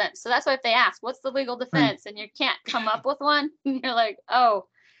legal defense. So that's why if they ask, what's the legal defense? And you can't come up with one, you're like, oh,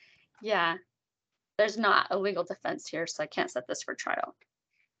 yeah, there's not a legal defense here, so I can't set this for trial.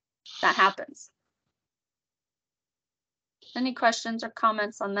 That happens. Any questions or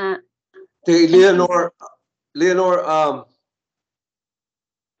comments on that? Hey, Leonore,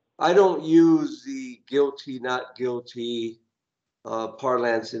 I don't use the guilty, not guilty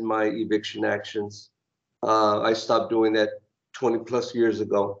parlance in my eviction actions. I stopped doing that 20 plus years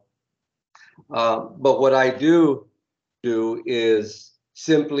ago. But what I do is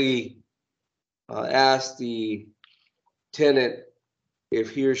simply ask the tenant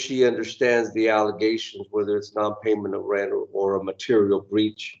if he or she understands the allegations, whether it's non-payment of rent or a material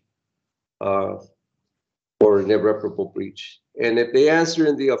breach or an irreparable breach. And if they answer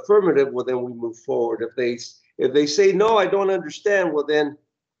in the affirmative, well, then we move forward. If they say, no, I don't understand, well, then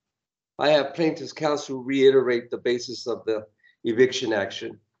I have plaintiff's counsel reiterate the basis of the eviction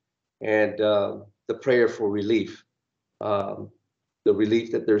action and the prayer for relief, the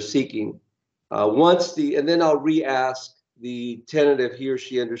relief that they're seeking. And then I'll re-ask the tenant if he or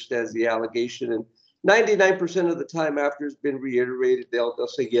she understands the allegation, and 99% of the time after it's been reiterated, they'll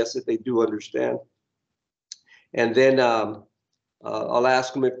say yes if they do understand. And then I'll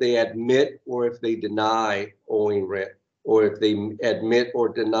ask them if they admit or if they deny owing rent, or if they admit or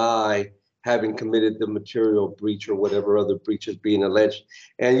deny having committed the material breach or whatever other breach is being alleged.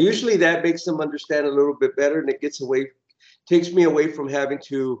 And usually that makes them understand a little bit better, and it takes me away from having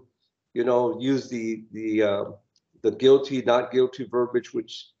to, use the guilty, not guilty verbiage,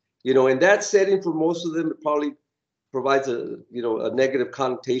 which, in that setting for most of them, it probably provides a negative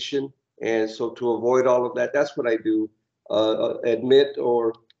connotation. And so to avoid all of that, that's what I do, admit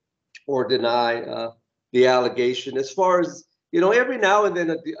or deny the allegation. As far as, every now and then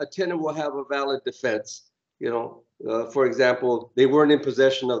a tenant will have a valid defense. For example, they weren't in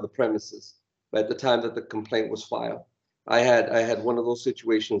possession of the premises at the time that the complaint was filed. I had one of those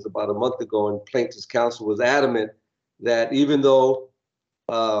situations about a month ago, and plaintiff's counsel was adamant that even though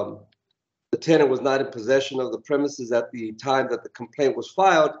the tenant was not in possession of the premises at the time that the complaint was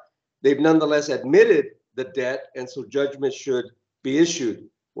filed, they've nonetheless admitted the debt, and so judgment should be issued.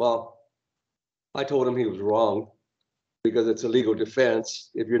 Well, I told him he was wrong, because it's a legal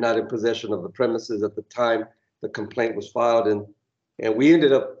defense if you're not in possession of the premises at the time the complaint was filed. And we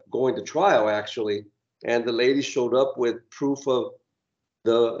ended up going to trial, actually, and the lady showed up with proof of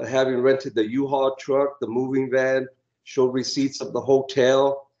having rented the U-Haul truck, the moving van, showed receipts of the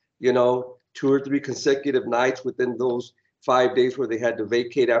hotel, 2 or 3 consecutive nights within those 5 days where they had to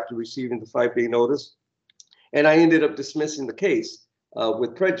vacate after receiving the 5-day notice. And I ended up dismissing the case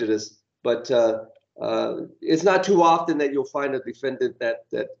with prejudice. But it's not too often that you'll find a defendant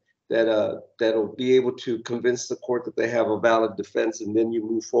that'll be able to convince the court that they have a valid defense, and then you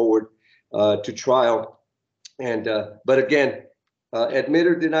move forward to trial. And but again, admit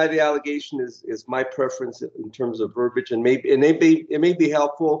or deny the allegation is my preference in terms of verbiage, and it may be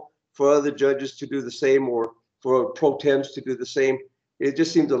helpful for other judges to do the same, or for pro tems to do the same. It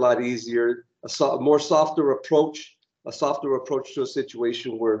just seems a lot easier, a softer approach to a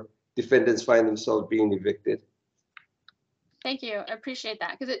situation where defendants find themselves being evicted. Thank you. I appreciate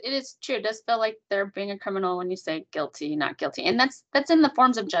that, because it is true. It does feel like they're being a criminal when you say guilty, not guilty. And that's in the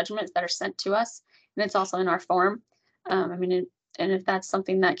forms of judgments that are sent to us. And it's also in our form. And if that's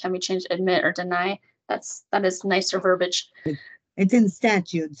something that can be changed, admit or deny, that is nicer verbiage. It's in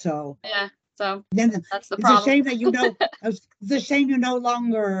statute, so. Yeah. So then that's the it's problem. A shame that it's a shame you no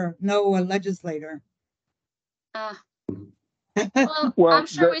longer know a legislator. Well, I'm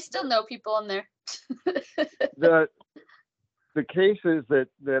sure we still know people in there. the cases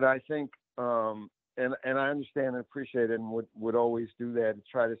that I think and I understand and appreciate it, and would always do that to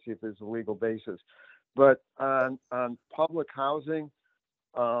try to see if there's a legal basis. But on public housing,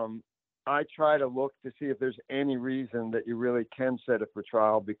 I try to look to see if there's any reason that you really can set it for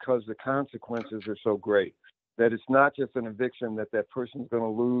trial, because the consequences are so great that it's not just an eviction that person's going to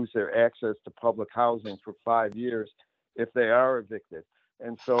lose their access to public housing for 5 years if they are evicted.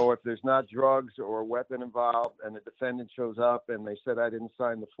 And so if there's not drugs or a weapon involved, and the defendant shows up and they said, I didn't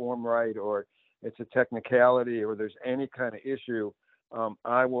sign the form right, or it's a technicality, or there's any kind of issue,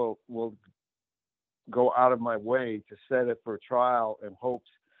 I will go out of my way to set it for trial in hopes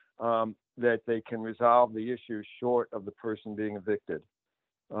that they can resolve the issue short of the person being evicted,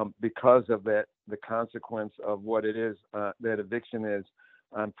 because of the consequence of what it is, that eviction is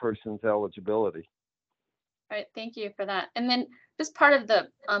on person's eligibility. All right, thank you for that. And then just part of the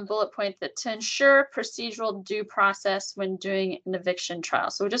bullet point that to ensure procedural due process when doing an eviction trial.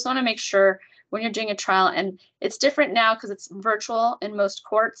 So we just want to make sure when you're doing a trial, and it's different now because it's virtual in most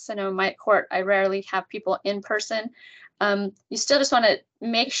courts. I know in my court, I rarely have people in person. You still just want to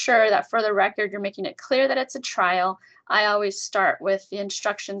make sure that for the record, you're making it clear that it's a trial. I always start with the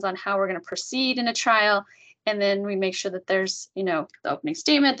instructions on how we're going to proceed in a trial. And then we make sure that there's, the opening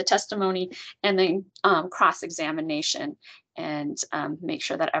statement, the testimony, and then cross-examination, and make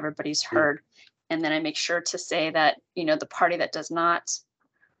sure that everybody's heard. And then I make sure to say that, the party that does not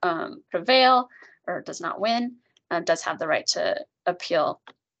prevail or does not win does have the right to appeal.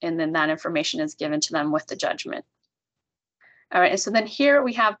 And then that information is given to them with the judgment. All right, and so then here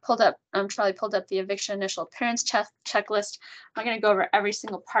we have Charlie pulled up the eviction initial appearance checklist. I'm not going to go over every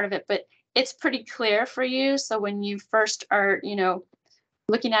single part of it, but it's pretty clear for you. So when you first are,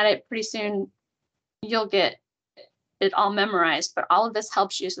 looking at it, pretty soon you'll get it all memorized. But all of this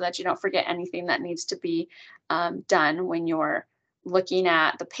helps you so that you don't forget anything that needs to be done when you're looking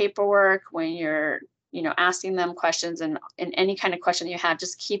at the paperwork, when you're you know, asking them questions, and any kind of question you have,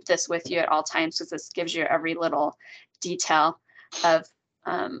 just keep this with you at all times, because this gives you every little detail of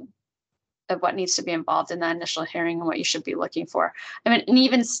what needs to be involved in that initial hearing and what you should be looking for. I mean, and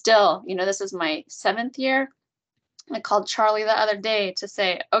even still, you know, this is my 7th year. I called Charlie the other day to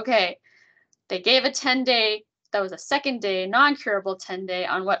say, okay, they gave a 10-day, that was a 2nd-day, non-curable 10-day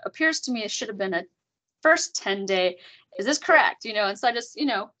on what appears to me it should have been a first 10-day. Is this correct? You know, and so I just, you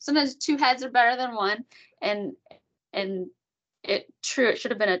know, sometimes 2 heads are better than 1. And it should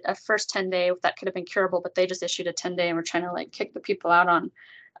have been a first 10-day that could have been curable, but they just issued a 10-day, and we're trying to like kick the people out on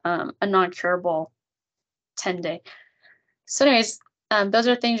a non-curable 10-day. So anyways, those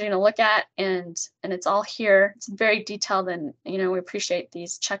are things you're going to look at, and it's all here. It's very detailed, and you know, we appreciate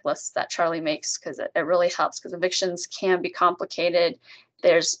these checklists that Charlie makes, because it really helps, because evictions can be complicated.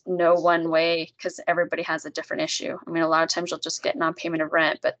 There's no one way, because everybody has a different issue. I mean, a lot of times you'll just get non-payment of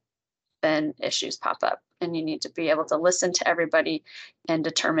rent, but then issues pop up, and you need to be able to listen to everybody and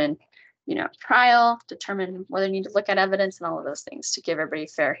determine, you know, trial, determine whether you need to look at evidence and all of those things to give everybody a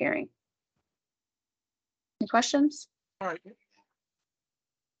fair hearing. Any questions? All right.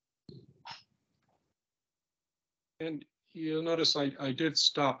 And you'll notice I did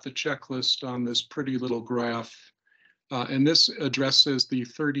stop the checklist on this pretty little graph. And this addresses the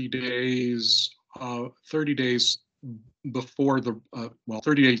 30 days before the,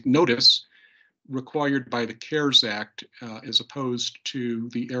 30-day notice required by the CARES Act, as opposed to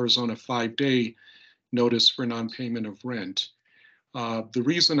the Arizona 5-day notice for non-payment of rent. The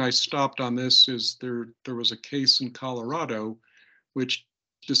reason I stopped on this is there was a case in Colorado which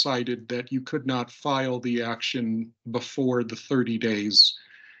decided that you could not file the action before the 30 days.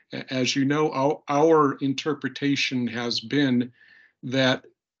 As you know, our interpretation has been that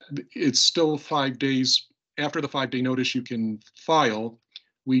it's still 5 days after the 5-day notice you can file.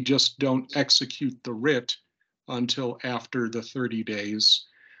 We just don't execute the writ until after the 30 days.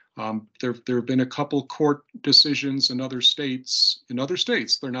 There have been a couple court decisions in other states,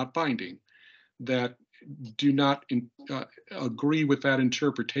 they're not binding, that do not agree with that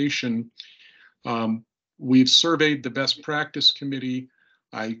interpretation. We've surveyed the best practice committee.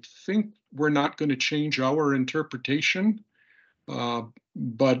 I think we're not going to change our interpretation,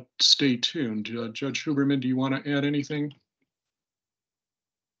 but stay tuned. Judge Huberman, do you want to add anything?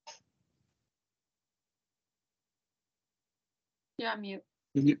 Yeah, mute.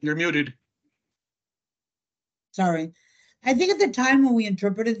 You're muted. Sorry. I think at the time when we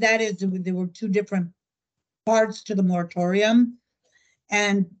interpreted that, there were 2 different parts to the moratorium,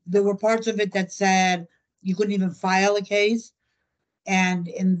 and there were parts of it that said you couldn't even file a case, and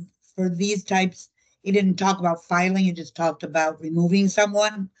for these types it didn't talk about filing, it just talked about removing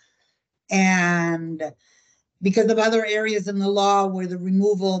someone. And because of other areas in the law where the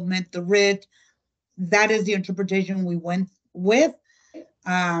removal meant the writ, that is the interpretation we went with.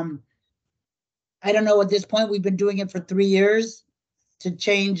 I don't know, at this point we've been doing it for 3 years. To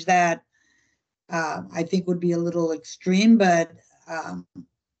change that, I think would be a little extreme, but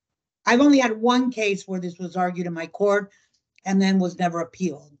I've only had 1 case where this was argued in my court and then was never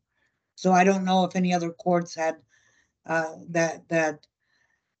appealed. So I don't know if any other courts had that.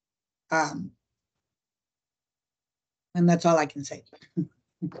 And that's all I can say.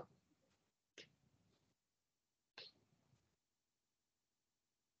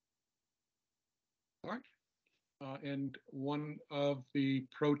 All right. And one of the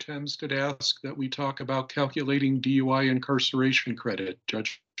pro tems did ask that we talk about calculating DUI incarceration credit.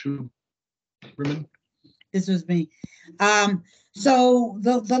 Judge Huberman? This was me. So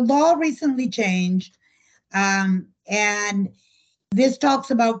the law recently changed, and this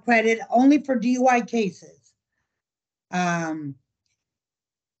talks about credit only for DUI cases.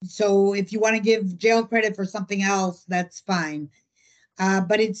 So if you want to give jail credit for something else, that's fine.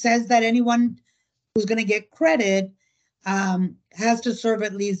 But it says that anyone who's going to get credit has to serve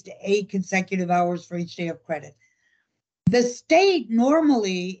at least 8 consecutive hours for each day of credit. The state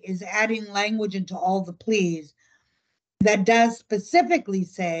normally is adding language into all the pleas that does specifically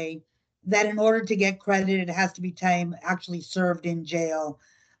say that in order to get credit, it has to be time actually served in jail,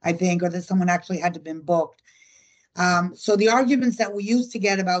 I think, or that someone actually had to have been booked. So the arguments that we used to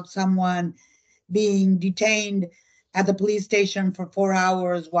get about someone being detained at the police station for 4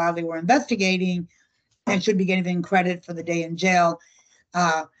 hours while they were investigating and should be getting credit for the day in jail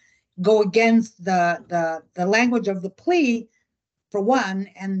go against the language of the plea, for one,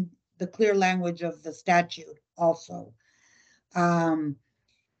 and the clear language of the statute also. In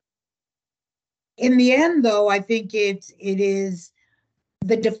the end, though, I think it is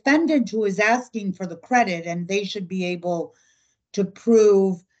the defendant who is asking for the credit, and they should be able to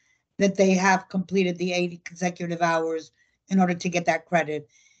prove that they have completed the 80 consecutive hours in order to get that credit.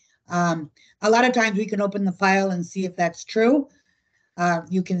 A lot of times we can open the file and see if that's true.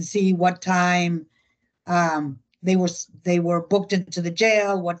 You can see what time they were booked into the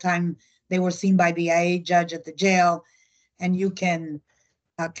jail, what time they were seen by the IA judge at the jail, and you can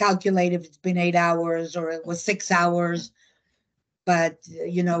calculate if it's been 8 hours or it was 6 hours, but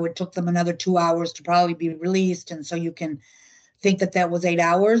it took them another 2 hours to probably be released, and so you can think that that was 8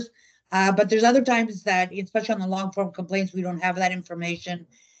 hours. But there's other times that, especially on the long form complaints, we don't have that information,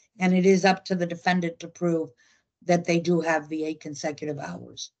 and it is up to the defendant to prove that they do have the 8 consecutive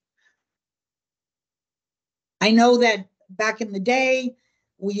hours. I know that back in the day,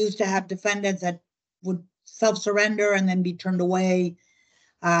 we used to have defendants that would self-surrender and then be turned away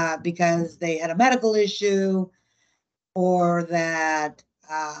because they had a medical issue, or that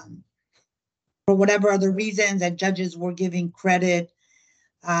for whatever other reasons that judges were giving credit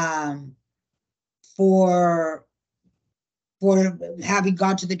for having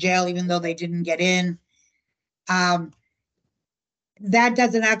gone to the jail even though they didn't get in. That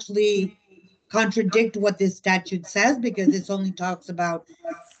doesn't actually contradict what this statute says, because this only talks about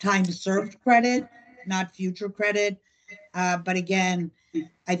time served credit, not future credit. But again,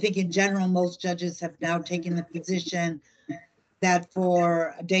 I think in general, most judges have now taken the position that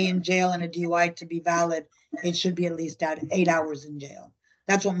for a day in jail and a DUI to be valid, it should be at least 8 hours in jail.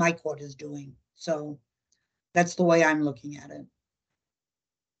 That's what my court is doing. So that's the way I'm looking at it.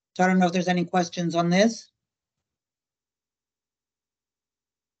 So I don't know if there's any questions on this.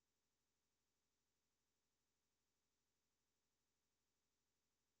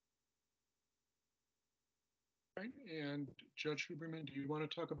 Right. And Judge Huberman, do you want to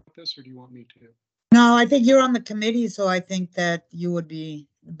talk about this, or do you want me to? No, I think you're on the committee, so I think that you would be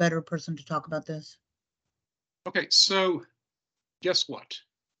a better person to talk about this. Okay, so guess what?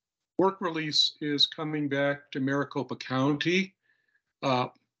 Work release is coming back to Maricopa County,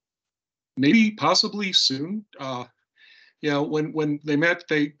 maybe possibly soon. When they met,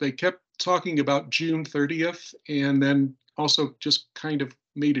 they kept talking about June 30th, and then also just kind of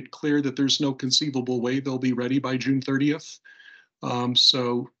made it clear that there's no conceivable way they'll be ready by June 30th.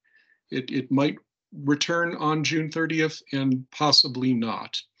 So it might return on June 30th and possibly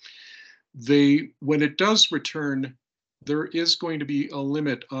not. When it does return, there is going to be a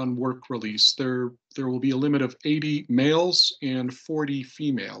limit on work release. There will be a limit of 80 males and 40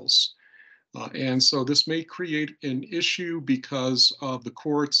 females. And so this may create an issue because of the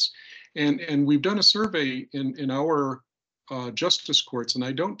courts. And we've done a survey in our justice courts, and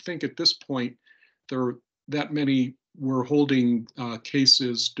I don't think at this point there are that many were holding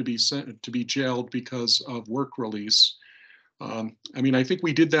cases to be jailed because of work release. I mean, I think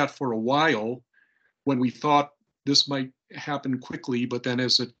we did that for a while when we thought this might happen quickly, but then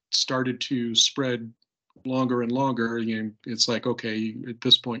as it started to spread longer and longer, it's like, okay, at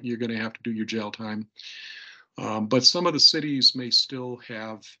this point, you're going to have to do your jail time. But some of the cities may still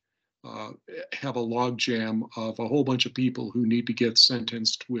have a log jam of a whole bunch of people who need to get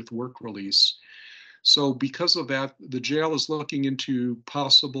sentenced with work release. So because of that, the jail is looking into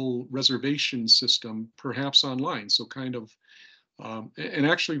possible reservation system, perhaps online. So kind of, and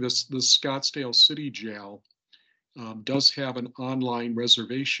actually the Scottsdale City Jail does have an online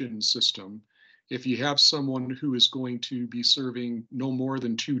reservation system. If you have someone who is going to be serving no more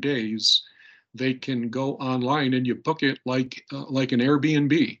than 2 days, they can go online and you book it like an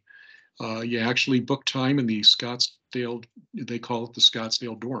Airbnb. You actually book time in the Scottsdale, they call it the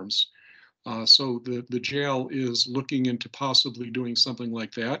Scottsdale dorms. So the jail is looking into possibly doing something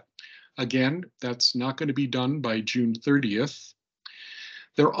like that. Again, that's not going to be done by June 30th.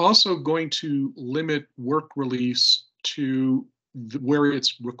 They're also going to limit work release to where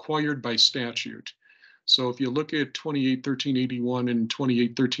it's required by statute. So if you look at 281381 and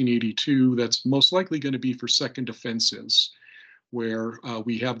 281382, that's most likely going to be for second offenses, where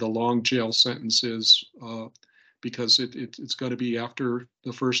we have the long jail sentences because it's going to be after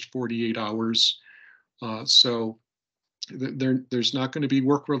the first 48 hours. So there's not going to be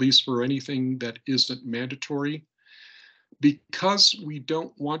work release for anything that isn't mandatory. Because we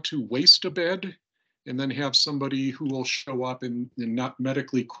don't want to waste a bed and then have somebody who will show up and not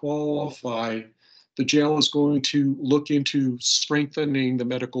medically qualify, the jail is going to look into strengthening the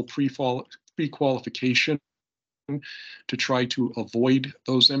medical pre-qualification to try to avoid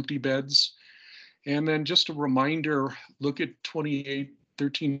those empty beds. And then just a reminder, look at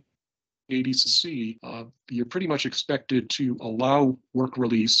 281380C. You're pretty much expected to allow work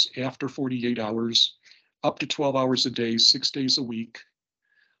release after 48 hours, up to 12 hours a day, 6 days a week.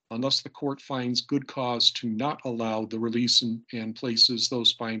 unless the court finds good cause to not allow the release and places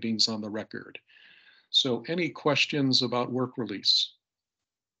those findings on the record. So any questions about work release?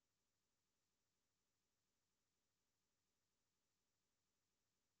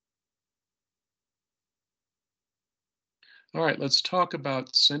 All right, let's talk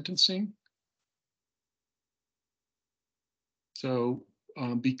about sentencing. So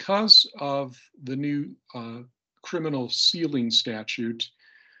because of the new criminal sealing statute,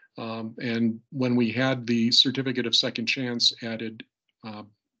 and when we had the certificate of second chance added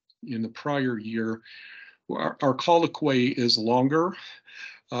in the prior year, our colloquy is longer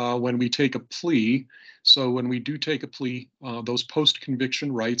when we take a plea. So when we do take a plea, those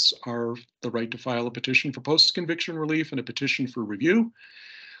post-conviction rights are the right to file a petition for post-conviction relief and a petition for review.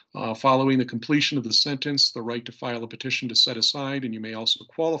 Following the completion of the sentence, the right to file a petition to set aside, and you may also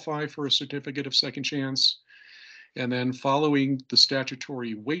qualify for a certificate of second chance. And then following the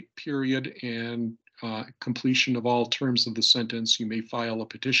statutory wait period and completion of all terms of the sentence, you may file a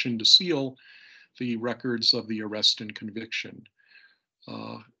petition to seal the records of the arrest and conviction.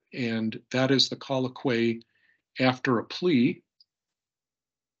 And that is the colloquy after a plea.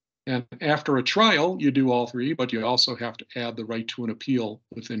 And after a trial, you do all three, but you also have to add the right to an appeal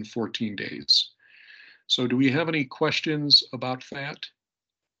within 14 days. So do we have any questions about that?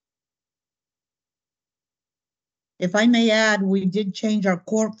 If I may add, we did change our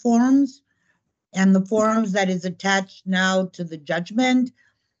court forms, and the forms that is attached now to the judgment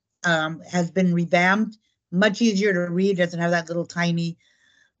has been revamped, much easier to read, doesn't have that little tiny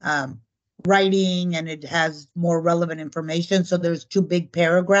writing, and it has more relevant information. So there's 2 big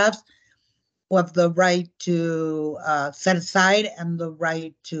paragraphs of the right to set aside and the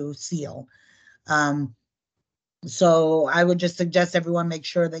right to seal. So I would just suggest everyone make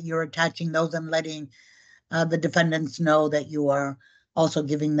sure that you're attaching those and letting the defendants know that you are also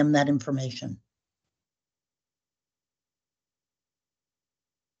giving them that information.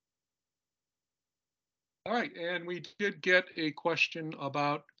 All right, and we did get a question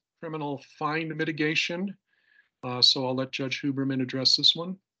about criminal fine mitigation. So I'll let Judge Huberman address this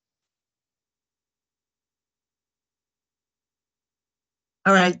one.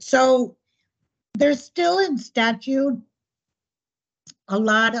 All right, so there's still in statute a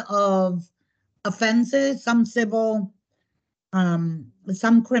lot of offenses, some civil,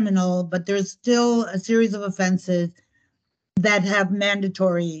 some criminal, but there's still a series of offenses that have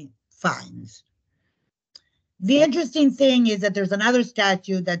mandatory fines. The interesting thing is that there's another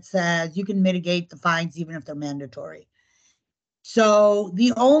statute that says you can mitigate the fines even if they're mandatory. So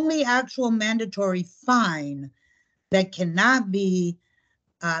the only actual mandatory fine that cannot be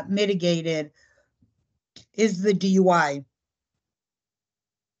mitigated is the DUI.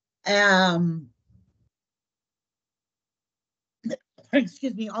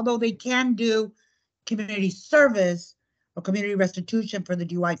 Excuse me, although they can do community service or community restitution for the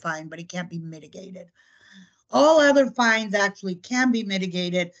DUI fine, but it can't be mitigated. All other fines actually can be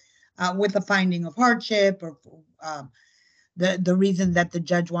mitigated with a finding of hardship or the reason that the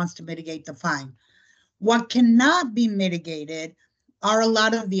judge wants to mitigate the fine. What cannot be mitigated are a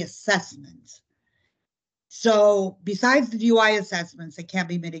lot of the assessments. So besides the DUI assessments that can't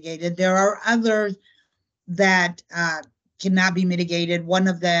be mitigated, there are others that cannot be mitigated. One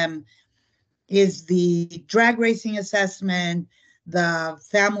of them is the drag racing assessment, the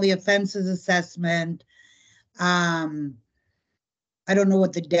family offenses assessment. I don't know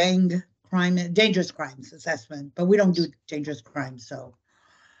what the dangerous crimes assessment, but we don't do dangerous crimes. So,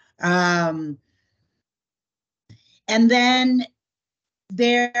 and then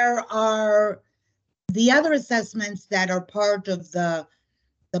there are the other assessments that are part of the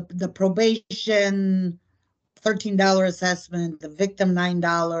probation $13 assessment, the victim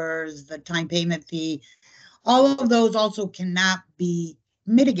 $9, the time payment fee. All of those also cannot be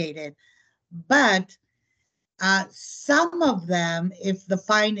mitigated, but some of them, if the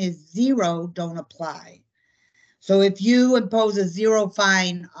fine is 0, don't apply. So if you impose a 0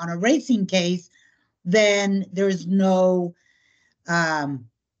 fine on a racing case, then there's no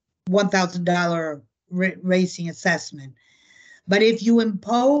 $1,000 racing assessment. But if you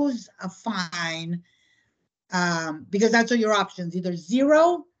impose a fine, because that's all your options, either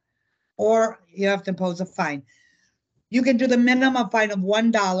 0 or you have to impose a fine. You can do the minimum fine of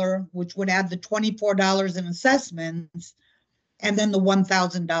 $1, which would add the $24 in assessments, and then the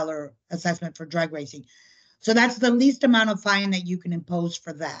 $1,000 assessment for drag racing. So that's the least amount of fine that you can impose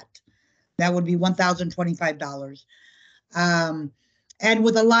for that. That would be $1,025. And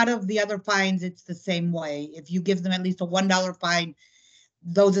with a lot of the other fines, it's the same way. If you give them at least a $1 fine,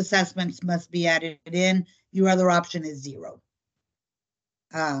 those assessments must be added in. Your other option is 0.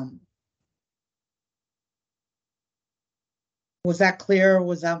 Was that clear or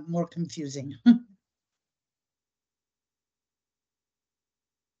was that more confusing?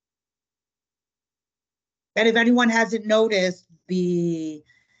 And if anyone hasn't noticed, the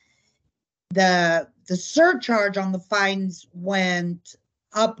surcharge on the fines went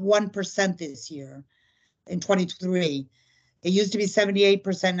up 1% this year in 23. It used to be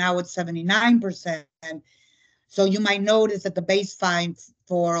 78%, now it's 79%. So you might notice that the base fine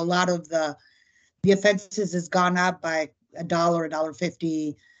for a lot of the offenses has gone up by $1,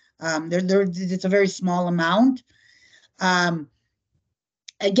 $1.50. It's a very small amount.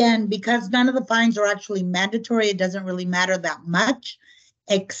 Again, because none of the fines are actually mandatory, it doesn't really matter that much,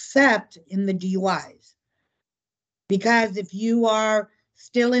 except in the DUIs. Because if you are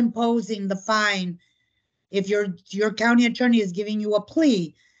still imposing the fine, if your county attorney is giving you a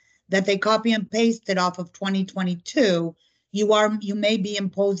plea that they copy and paste it off of 2022, you may be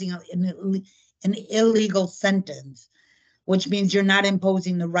imposing an illegal sentence, which means you're not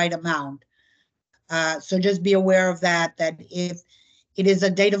imposing the right amount. So just be aware of that if it is a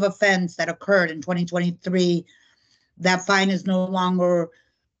date of offense that occurred in 2023, that fine is no longer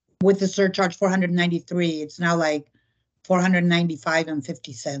with the surcharge 493. It's now like 495 and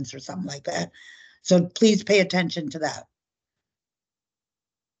 50 cents or something like that. So please pay attention to that.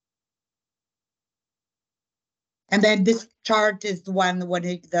 And then this chart is the one when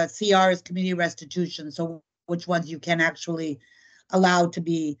the CR is community restitution. So which ones you can actually allow to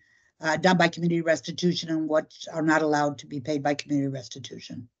be done by community restitution and what are not allowed to be paid by community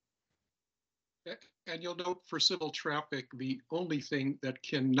restitution. And you'll note for civil traffic, the only thing that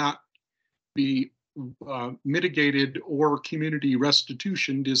cannot be mitigated or community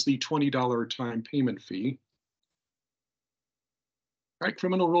restitution is the $20 time payment fee. All right,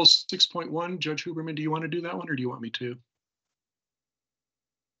 Criminal Rules 6.1, Judge Huberman, do you want to do that one or do you want me to?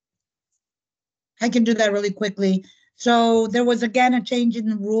 I can do that really quickly. So there was again a change in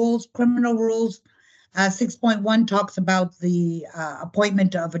the rules. Criminal Rules 6.1 talks about the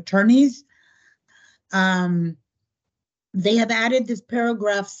appointment of attorneys. They have added this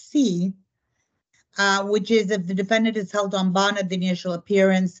paragraph C, which is if the defendant is held on bond at the initial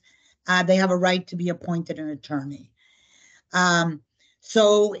appearance, they have a right to be appointed an attorney.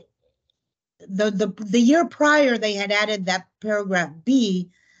 So the year prior, they had added that paragraph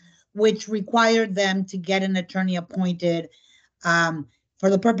B, which required them to get an attorney appointed for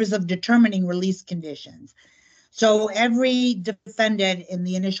the purpose of determining release conditions. So every defendant in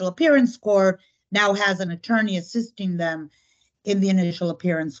the initial appearance court now has an attorney assisting them in the initial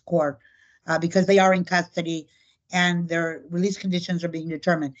appearance court because they are in custody and their release conditions are being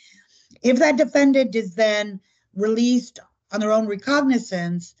determined. If that defendant is then released on their own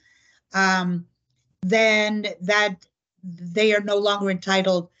recognizance, then that they are no longer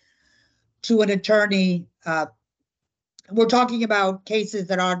entitled to an attorney. We're talking about cases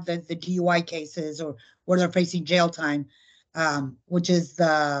that are the DUI cases or where they're facing jail time, which is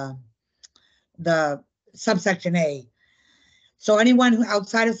the subsection A. So anyone who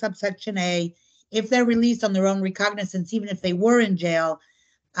outside of subsection A, if they're released on their own recognizance, even if they were in jail,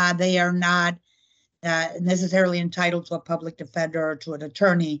 they are not necessarily entitled to a public defender or to an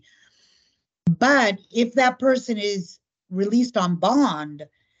attorney. But if that person is released on bond,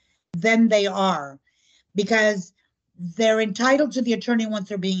 then they are, because they're entitled to the attorney once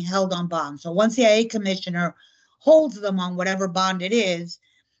they're being held on bond. So once the IA commissioner holds them on whatever bond it is,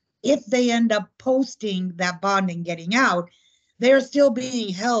 if they end up posting that bond and getting out, they're still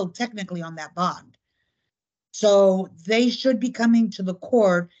being held technically on that bond. So they should be coming to the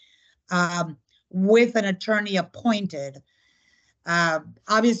court with an attorney appointed.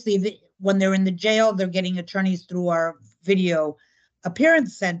 Obviously, when they're in the jail, they're getting attorneys through our video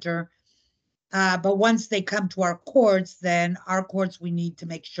appearance center. But once they come to our courts, then our courts, we need to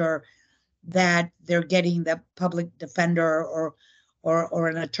make sure that they're getting the public defender or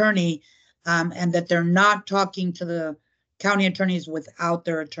an attorney, and that they're not talking to the county attorneys without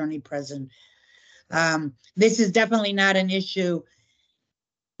their attorney present. This is definitely not an issue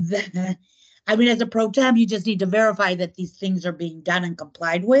that, I mean, as a pro tem, you just need to verify that these things are being done and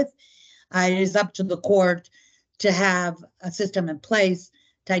complied with. It is up to the court to have a system in place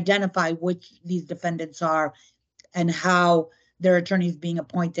to identify which these defendants are and how their attorneys being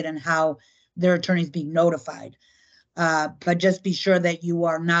appointed and how their attorneys being notified. But just be sure that you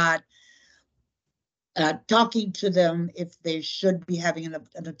are not talking to them if they should be having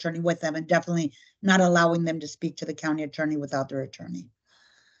an attorney with them, and definitely not allowing them to speak to the county attorney without their attorney.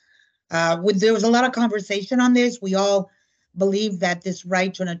 There was a lot of conversation on this. We all believe that this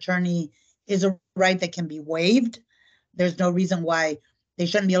right to an attorney is a right that can be waived. There's no reason why they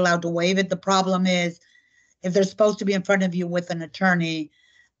shouldn't be allowed to waive it. The problem is if they're supposed to be in front of you with an attorney,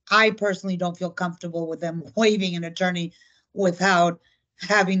 I personally don't feel comfortable with them waiving an attorney without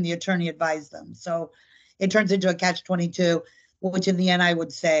having the attorney advise them. So it turns into a catch-22, which in the end I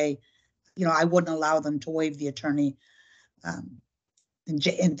would say, I wouldn't allow them to waive the attorney in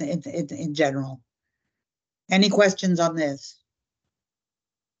general. Any questions on this?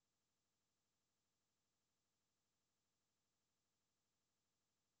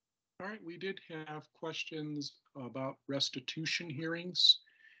 All right, we did have questions about restitution hearings.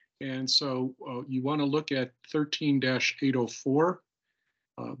 And so you want to look at 13-804.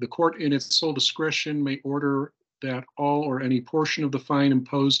 The court in its sole discretion may order that all or any portion of the fine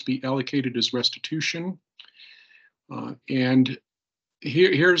imposed be allocated as restitution. And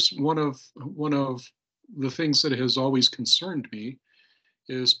here's one of the things that has always concerned me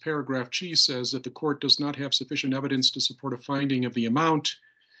is paragraph G says that the court does not have sufficient evidence to support a finding of the amount.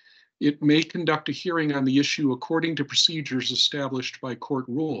 It may conduct a hearing on the issue according to procedures established by court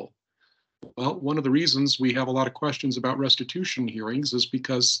rule. Well, one of the reasons we have a lot of questions about restitution hearings is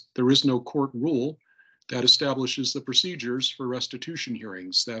because there is no court rule that establishes the procedures for restitution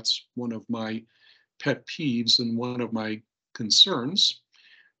hearings. That's one of my pet peeves and one of my concerns.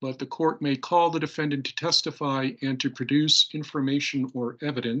 But the court may call the defendant to testify and to produce information or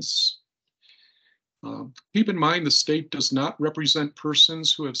evidence. Keep in mind the state does not represent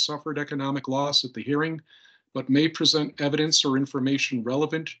persons who have suffered economic loss at the hearing, but may present evidence or information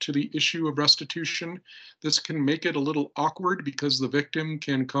relevant to the issue of restitution. This can make it a little awkward because the victim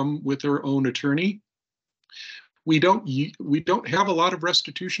can come with their own attorney. We don't have a lot of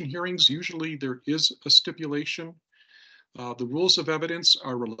restitution hearings. Usually there is a stipulation. The rules of evidence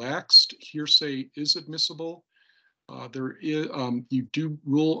are relaxed. Hearsay is admissible. You do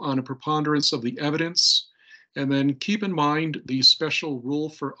rule on a preponderance of the evidence. And then keep in mind the special rule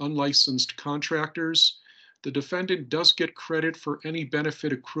for unlicensed contractors. The defendant does get credit for any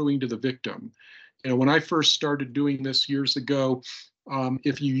benefit accruing to the victim. And when I first started doing this years ago,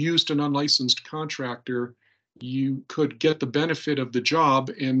 if you used an unlicensed contractor, you could get the benefit of the job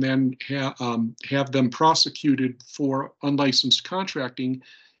and then have them prosecuted for unlicensed contracting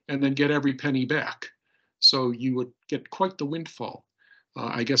and then get every penny back. So you would get quite the windfall.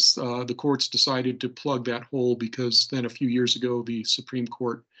 I guess the courts decided to plug that hole because then a few years ago, the Supreme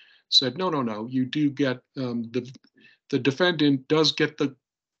Court said, no, you do get, the defendant does get the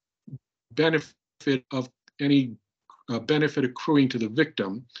benefit of any benefit accruing to the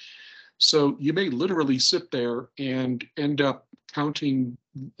victim. So you may literally sit there and end up counting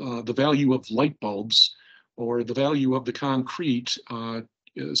the value of light bulbs or the value of the concrete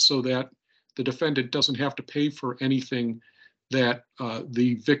so that the defendant doesn't have to pay for anything that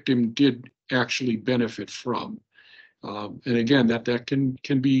the victim did actually benefit from. And again, that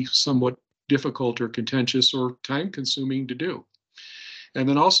can be somewhat difficult or contentious or time-consuming to do. And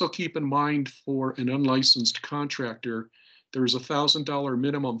then also keep in mind for an unlicensed contractor, there's a $1,000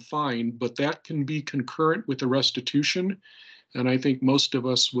 minimum fine, but that can be concurrent with the restitution. And I think most of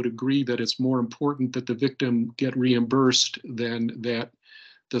us would agree that it's more important that the victim get reimbursed than that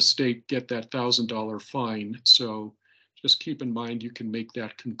the state get that $1,000 fine. So just keep in mind you can make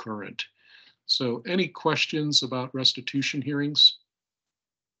that concurrent. So any questions about restitution hearings?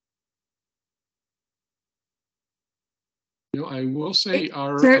 I will say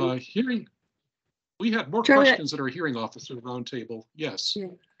our hearing, we had more questions at our hearing officer roundtable. Yes. Yeah.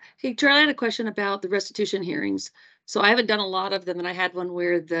 Hey, Charlie, I had a question about the restitution hearings. So I haven't done a lot of them, and I had one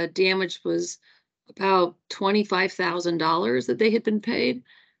where the damage was about $25,000 that they had been paid.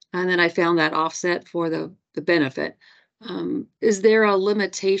 And then I found that offset for the benefit. Is there a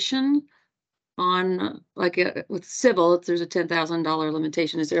limitation on, like with civil, if there's a $10,000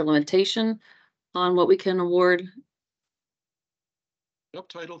 limitation, is there a limitation on what we can award? Yep,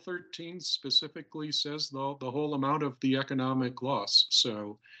 Title 13 specifically says the whole amount of the economic loss.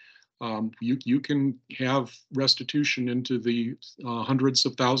 So you can have restitution into the hundreds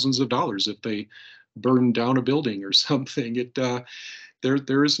of thousands of dollars if they burn down a building or something.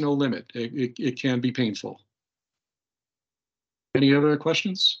 There is no limit. It can be painful. Any other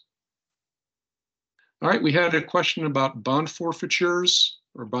questions? All right, we had a question about bond forfeitures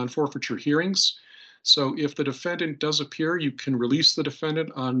or bond forfeiture hearings. So if the defendant does appear, you can release the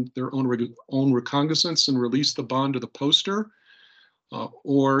defendant on their own recognizance and release the bond to the poster.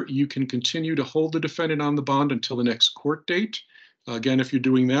 Or you can continue to hold the defendant on the bond until the next court date. Again, if you're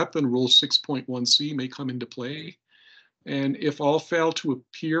doing that, then Rule 6.1c may come into play. And if all fail to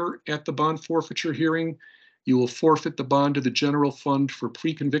appear at the bond forfeiture hearing, you will forfeit the bond to the general fund for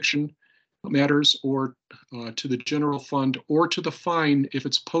pre-conviction matters, or to the general fund, or to the fine if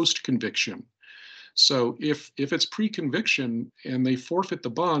it's post-conviction. So if it's pre-conviction and they forfeit the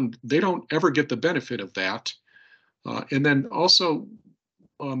bond, they don't ever get the benefit of that. And then also,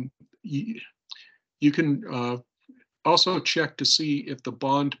 you can also check to see if the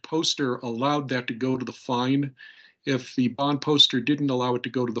bond poster allowed that to go to the fine. If the bond poster didn't allow it to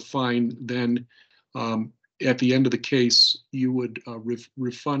go to the fine, then at the end of the case, you would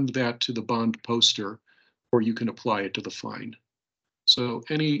refund that to the bond poster, or you can apply it to the fine. So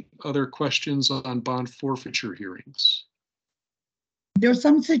any other questions on bond forfeiture hearings? There's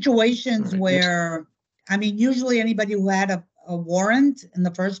some situations All right, where, I mean, usually anybody who had a warrant in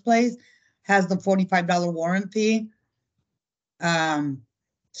the first place has the $45 warrant fee.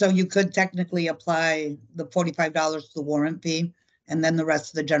 So you could technically apply the $45 to the warrant fee and then the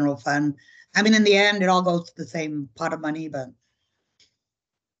rest of the general fund. I mean, in the end, it all goes to the same pot of money, but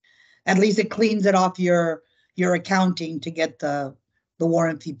at least it cleans it off your accounting to get the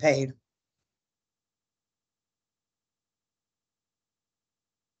warrant fee paid.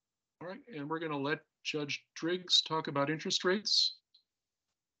 All right, and we're going to let Judge Driggs talk about interest rates.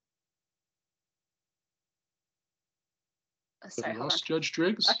 Sorry, hold on. Judge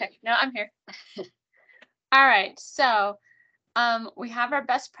Driggs? Okay, no, I'm here. All right, so we have our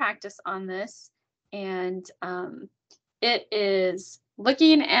best practice on this, and it is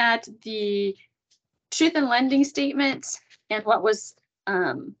looking at the truth in lending statement and what was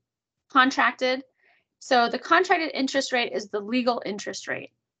contracted. So the contracted interest rate is the legal interest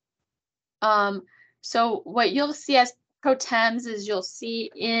rate. So what you'll see as pro tems is you'll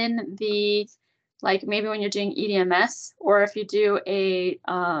see in the, like maybe when you're doing EDMS, or if you do a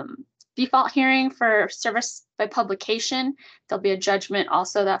default hearing for service by publication, there'll be a judgment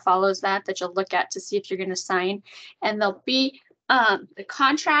also that follows that you'll look at to see if you're going to sign. And there'll be the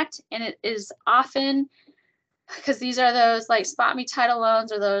contract, and it is often, because these are those like spot me title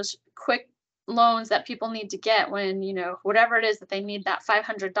loans or those quick loans that people need to get when, you know, whatever it is that they need that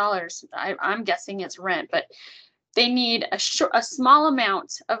 $500. I'm guessing it's rent, but they need a small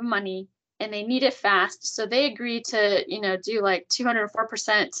amount of money and they need it fast. So they agree to, you know, do like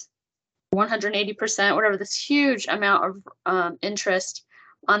 204%, 180%, whatever, this huge amount of interest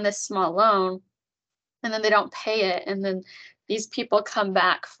on this small loan. And then they don't pay it. And then these people come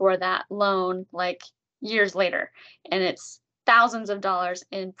back for that loan like years later. And it's thousands of dollars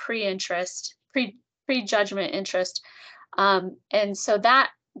in pre-interest, pre-judgment interest. And so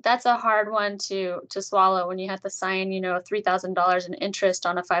that's a hard one to swallow when you have to sign, you know, $3,000 in interest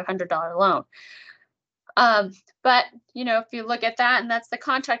on a $500 loan. But, you know, if you look at that and that's the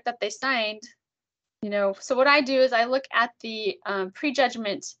contract that they signed, you know, so what I do is I look at the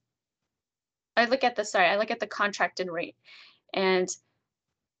pre-judgment, I look at the contracted rate, and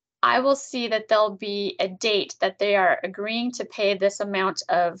I will see that there'll be a date that they are agreeing to pay this amount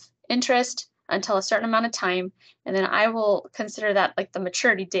of interest until a certain amount of time. And then I will consider that like the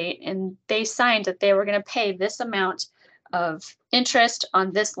maturity date. And they signed that they were going to pay this amount of interest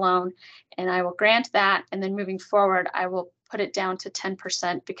on this loan. And I will grant that. And then moving forward, I will put it down to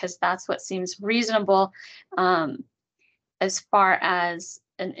 10% because that's what seems reasonable as far as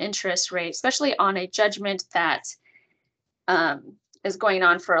an interest rate, especially on a judgment that is going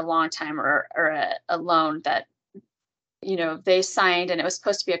on for a long time, or a loan that, you know, they signed and it was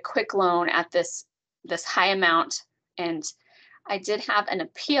supposed to be a quick loan at this high amount. And I did have an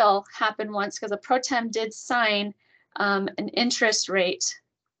appeal happen once because a pro tem did sign an interest rate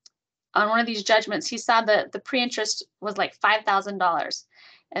on one of these judgments. He saw that the pre-interest was like $5,000,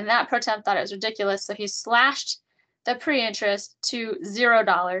 and that pro tem thought it was ridiculous. So he slashed the pre-interest to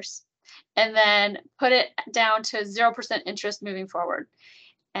 $0 and then put it down to 0% interest moving forward.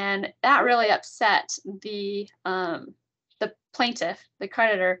 And that really upset the plaintiff, the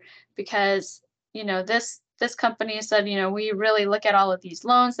creditor, because, you know, this company said, you know, we really look at all of these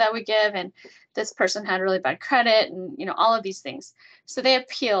loans that we give, and this person had really bad credit, and, you know, all of these things. So they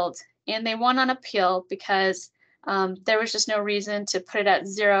appealed, and they won on appeal because there was just no reason to put it at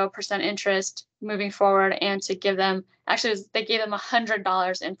 0% interest moving forward, and to give them, actually they gave them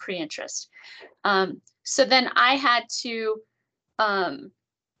 $100 in pre-interest. So then I had to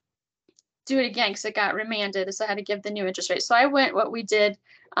do it again because it got remanded, so I had to give the new interest rate. So I went what we did,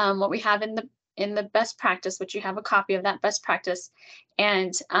 what we have in the best practice, which you have a copy of that best practice,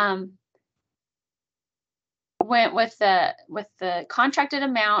 and went with the contracted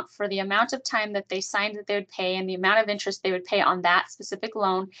amount for the amount of time that they signed that they would pay, and the amount of interest they would pay on that specific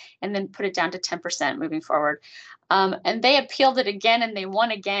loan, and then put it down to 10% moving forward. And they appealed it again, and they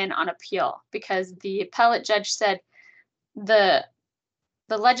won again on appeal because the appellate judge said the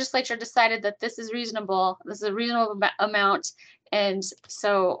the legislature decided that this is reasonable. This is a reasonable amount. And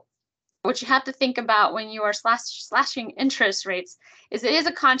so what you have to think about when you are slashing interest rates is it is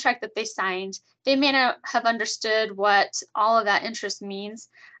a contract that they signed. They may not have understood what all of that interest means.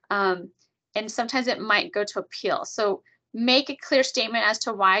 And sometimes it might go to appeal. So make a clear statement as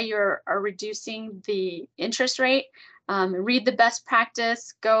to why you are reducing the interest rate. Read the best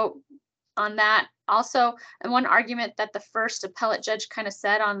practice, go on that. Also, and one argument that the first appellate judge kind of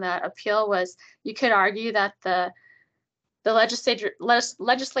said on the appeal was you could argue that the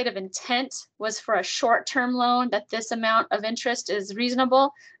legislative intent was for a short-term loan, that this amount of interest is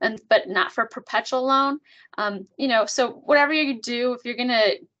reasonable, but not for a perpetual loan. So whatever you do, if you're going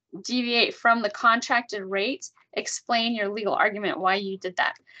to deviate from the contracted rate, explain your legal argument why you did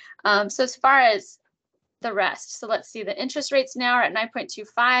that. So as far as the rest, so let's see, the interest rates now are at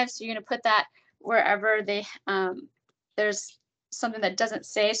 9.25. So you're going to put that wherever there's something that doesn't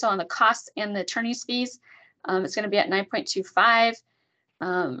say. So on the costs and the attorney's fees, it's going to be at 9.25.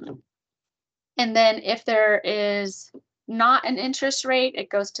 And then if there is not an interest rate,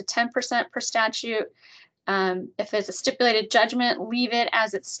 it goes to 10% per statute. If it's a stipulated judgment, leave it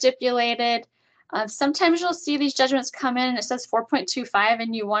as it's stipulated. Sometimes you'll see these judgments come in and it says 4.25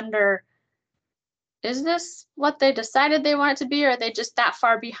 and you wonder, is this what they decided they want it to be, or are they just that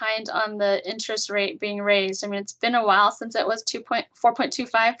far behind on the interest rate being raised? I mean, it's been a while since it was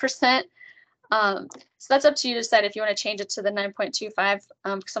 4.25%. So that's up to you to decide if you want to change it to the 9.25.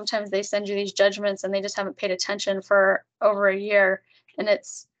 Sometimes they send you these judgments and they just haven't paid attention for over a year and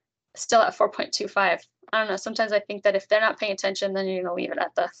it's still at 4.25. I don't know. Sometimes I think that if they're not paying attention, then you're going to leave it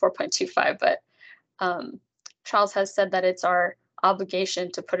at the 4.25. But Charles has said that it's our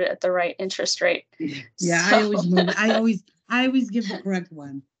obligation to put it at the right interest rate. Yeah, So, I always move it. I always give the correct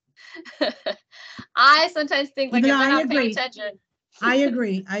one. I sometimes think like Even if though they're I not agree. paying attention. I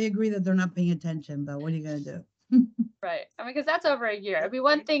agree that they're not paying attention, but what are you gonna do? Right. I mean, because that's over a year. It'd be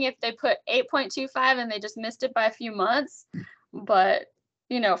one thing if they put 8.25 and they just missed it by a few months, but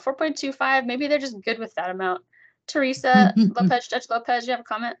 4.25, maybe they're just good with that amount. Teresa Lopez, Judge Lopez, you have a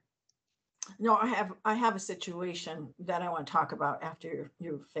comment? No, I have a situation that I want to talk about after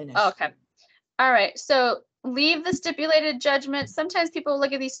you finish. Okay. All right. So leave the stipulated judgment. Sometimes people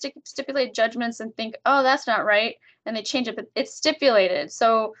look at these stipulated judgments and think, oh, that's not right. And they change it, but it's stipulated.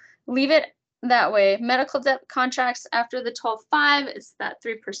 So leave it that way. Medical debt contracts after the 12.5, it's that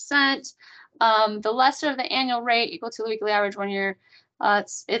 3%. The lesser of the annual rate equal to the weekly average 1 year.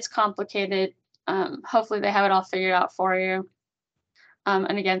 It's complicated. Hopefully they have it all figured out for you.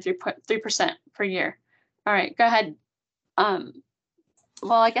 And again, 3% per year. All right, go ahead. Well,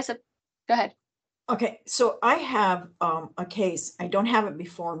 I guess go ahead. Okay, so I have a case. I don't have it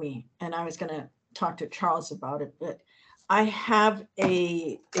before me, and I was going to talk to Charles about it, but I have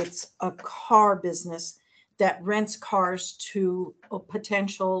it's a car business that rents cars to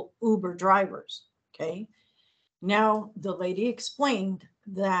potential Uber drivers. Okay. Now the lady explained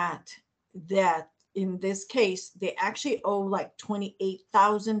that in this case, they actually owe like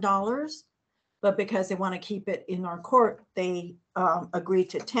 $28,000, but because they want to keep it in our court, they agreed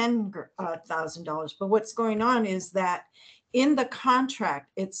to $10,000. But what's going on is that in the contract,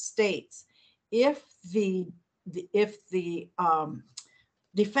 it states if the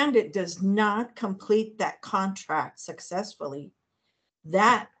defendant does not complete that contract successfully,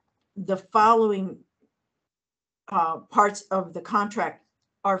 that the following parts of the contract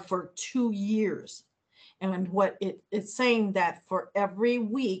are for 2 years. And what it's saying that for every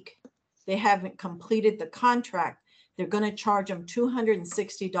week they haven't completed the contract, they're going to charge them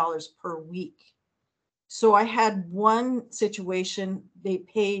 $260 per week. So I had one situation, they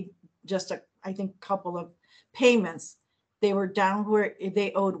paid just I think a couple of payments. They were down where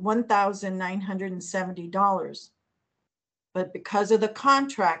they owed $1,970. But because of the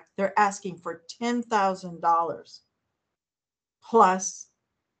contract, they're asking for $10,000 plus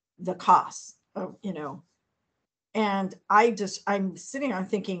the costs of, and I'm sitting on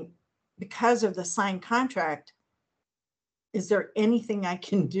thinking, because of the signed contract, is there anything I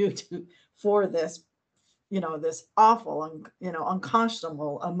can do for this, this awful,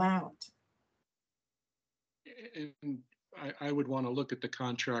 unconscionable amount? And I would want to look at the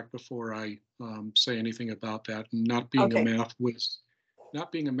contract before I say anything about that. Not being a math whiz,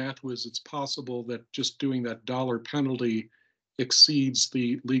 it's possible that just doing that dollar penalty exceeds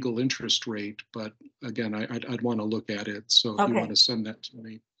the legal interest rate. But again, I'd want to look at it. So if you want to send that to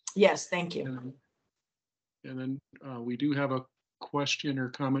me. Yes, thank you. And then we do have a question or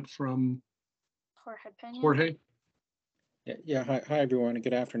comment from Jorge Pena. Jorge. Yeah. Hi, everyone.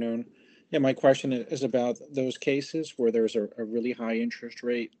 Good afternoon. Yeah, my question is about those cases where there's a really high interest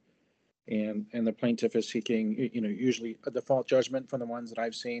rate and the plaintiff is seeking, usually a default judgment from the ones that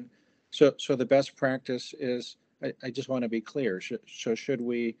I've seen. So the best practice is, I just want to be clear. Should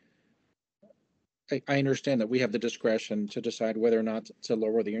we, I understand that we have the discretion to decide whether or not to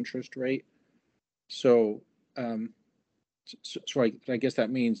lower the interest rate. So, I guess that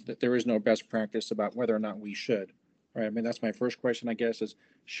means that there is no best practice about whether or not we should, right? I mean, that's my first question, I guess, is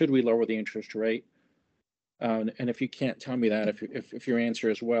should we lower the interest rate? And if you can't tell me that, if your answer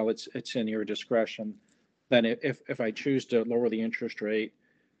is, well, it's in your discretion, then if I choose to lower the interest rate,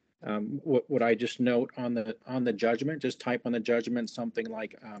 would I just note on the judgment, just type on the judgment something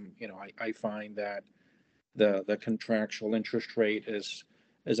like, I find that the contractual interest rate is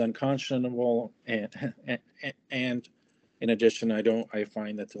unconscionable, and in addition, I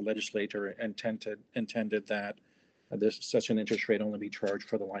find that the legislature intended that such an interest rate only be charged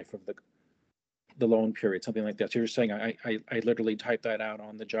for the life of the loan period, something like that. So you're saying I literally type that out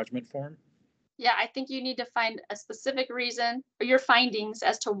on the judgment form? Yeah, I think you need to find a specific reason or your findings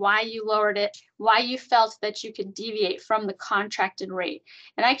as to why you lowered it, why you felt that you could deviate from the contracted rate.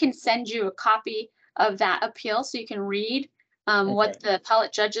 And I can send you a copy of that appeal so you can read what the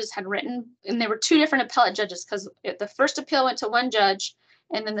appellate judges had written. And there were two different appellate judges, because the first appeal went to one judge,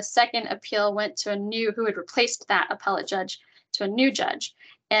 and then the second appeal went to a new, who had replaced that appellate judge, to a new judge.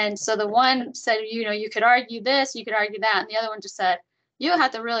 And so the one said, you could argue this, you could argue that, and the other one just said, you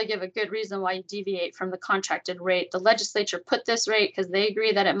have to really give a good reason why you deviate from the contracted rate. The legislature put this rate because they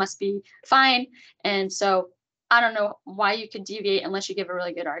agree that it must be fine. And so I don't know why you could deviate unless you give a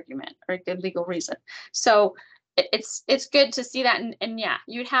really good argument or a good legal reason. So it's good to see that. And yeah,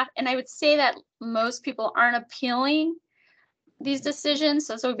 and I would say that most people aren't appealing these decisions.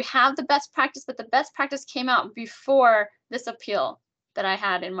 So we have the best practice, but the best practice came out before this appeal that I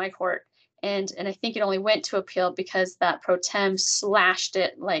had in my court. And I think it only went to appeal because that pro tem slashed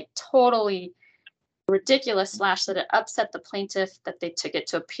it, like totally ridiculous slash, that it upset the plaintiff that they took it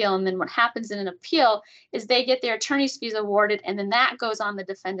to appeal. And then what happens in an appeal is they get their attorney's fees awarded, and then that goes on the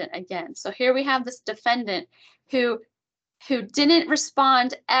defendant again. So here we have this defendant who didn't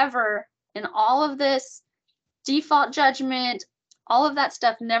respond ever in all of this default judgment, all of that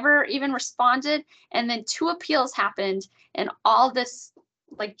stuff, never even responded. And then two appeals happened, and all this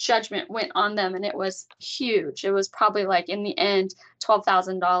like judgment went on them, and it was huge. It was probably like in the end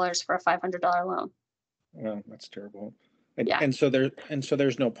 $12,000 for a $500 loan. Well, that's terrible. And, Yeah. and so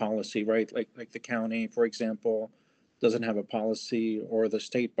there's no policy, right? Like the county, for example, doesn't have a policy, or the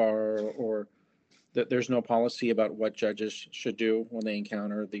state bar, or that there's no policy about what judges should do when they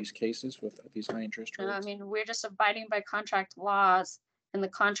encounter these cases with these high interest rates. I mean, we're just abiding by contract laws, and the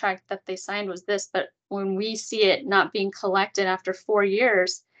contract that they signed was this, but when we see it not being collected after 4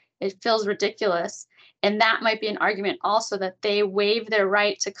 years, it feels ridiculous. And that might be an argument also, that they waive their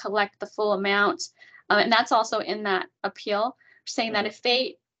right to collect the full amount. And that's also in that appeal, saying that if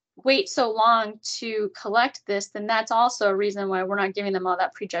they wait so long to collect this, then that's also a reason why we're not giving them all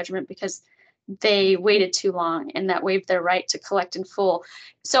that prejudgment, because they waited too long, and that waived their right to collect in full.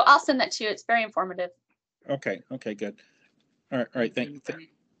 So I'll send that to you. It's very informative. Okay, good. All right, thank you.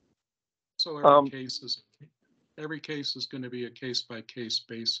 So every case is going to be a case-by-case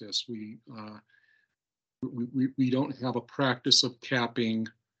basis. We don't have a practice of capping,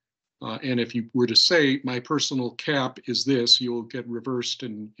 and if you were to say my personal cap is this, you'll get reversed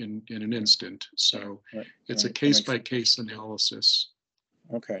in an instant. So it's a case-by-case analysis.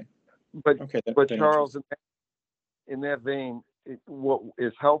 Okay. But Charles, in that vein, what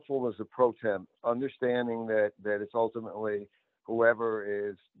is helpful is a pro tem, understanding that it's ultimately whoever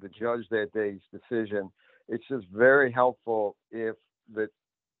is the judge that day's decision. It's just very helpful if the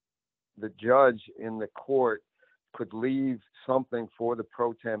judge in the court could leave something for the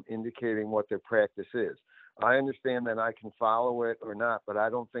pro tem indicating what their practice is. I understand that I can follow it or not, but I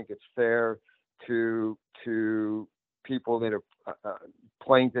don't think it's fair to people that are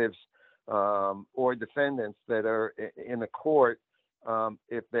plaintiffs or defendants that are in a court,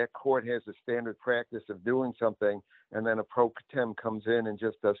 if that court has a standard practice of doing something, and then a pro tem comes in and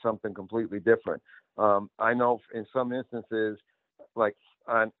just does something completely different. I know in some instances, like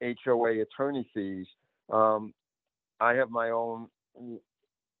on HOA attorney fees, I have my own,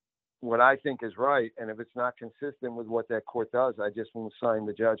 what I think is right, and if it's not consistent with what that court does, I just won't sign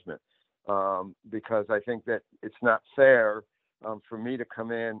the judgment, because I think that it's not fair for me to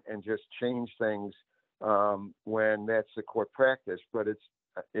come in and just change things when that's the court practice. But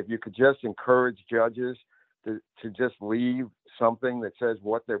if you could just encourage judges to just leave something that says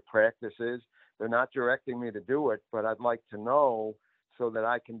what their practice is. They're not directing me to do it, but I'd like to know so that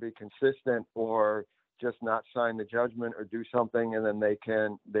I can be consistent, or just not sign the judgment or do something, and then they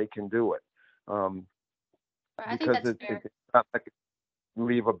can do it. I think Because that's fair. it's not like it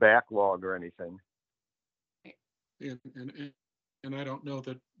leave a backlog or anything. And I don't know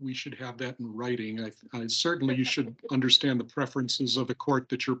that we should have that in writing. I certainly you should understand the preferences of the court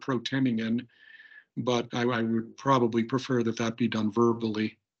that you're pro temping in, but I would probably prefer that be done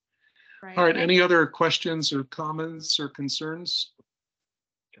verbally. Right. All right, any other questions or comments or concerns?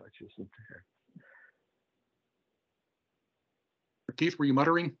 Keith, were you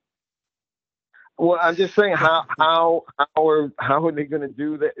muttering? Well, I'm just saying, how are they going to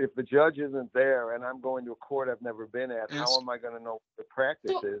do that if the judge isn't there and I'm going to a court I've never been at? How am I going to know what the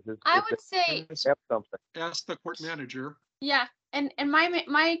practice is? I would say Have something. Ask the court manager. yeah, and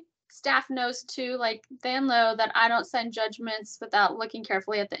my staff knows too, like they know that I don't sign judgments without looking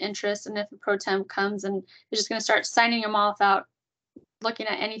carefully at the interest, and if a pro tem comes and is just going to start signing them off without looking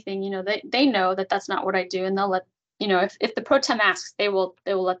at anything, they know that that's not what I do, and they'll let if the pro tem asks, they will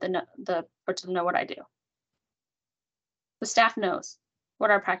let the pro tem know what I do. The staff knows what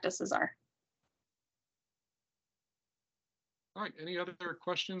our practices are. All right, any other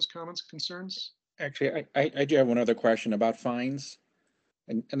questions, comments, concerns? Actually, I do have one other question about fines.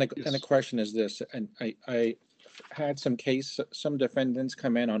 And the question is this, and I had some defendants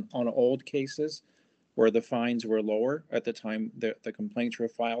come in on old cases where the fines were lower at the time the complaints were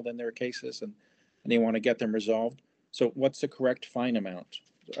filed in their cases, and they want to get them resolved. So what's the correct fine amount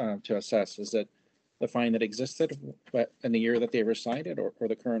to assess? Is it the fine that existed in the year that they were cited, or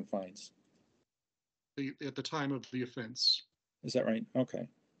the current fines? At the time of the offense. Is that right? Okay.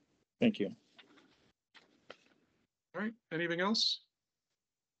 Thank you. All right, anything else?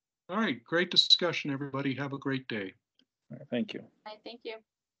 All right, great discussion, everybody. Have a great day. Thank you. Thank you.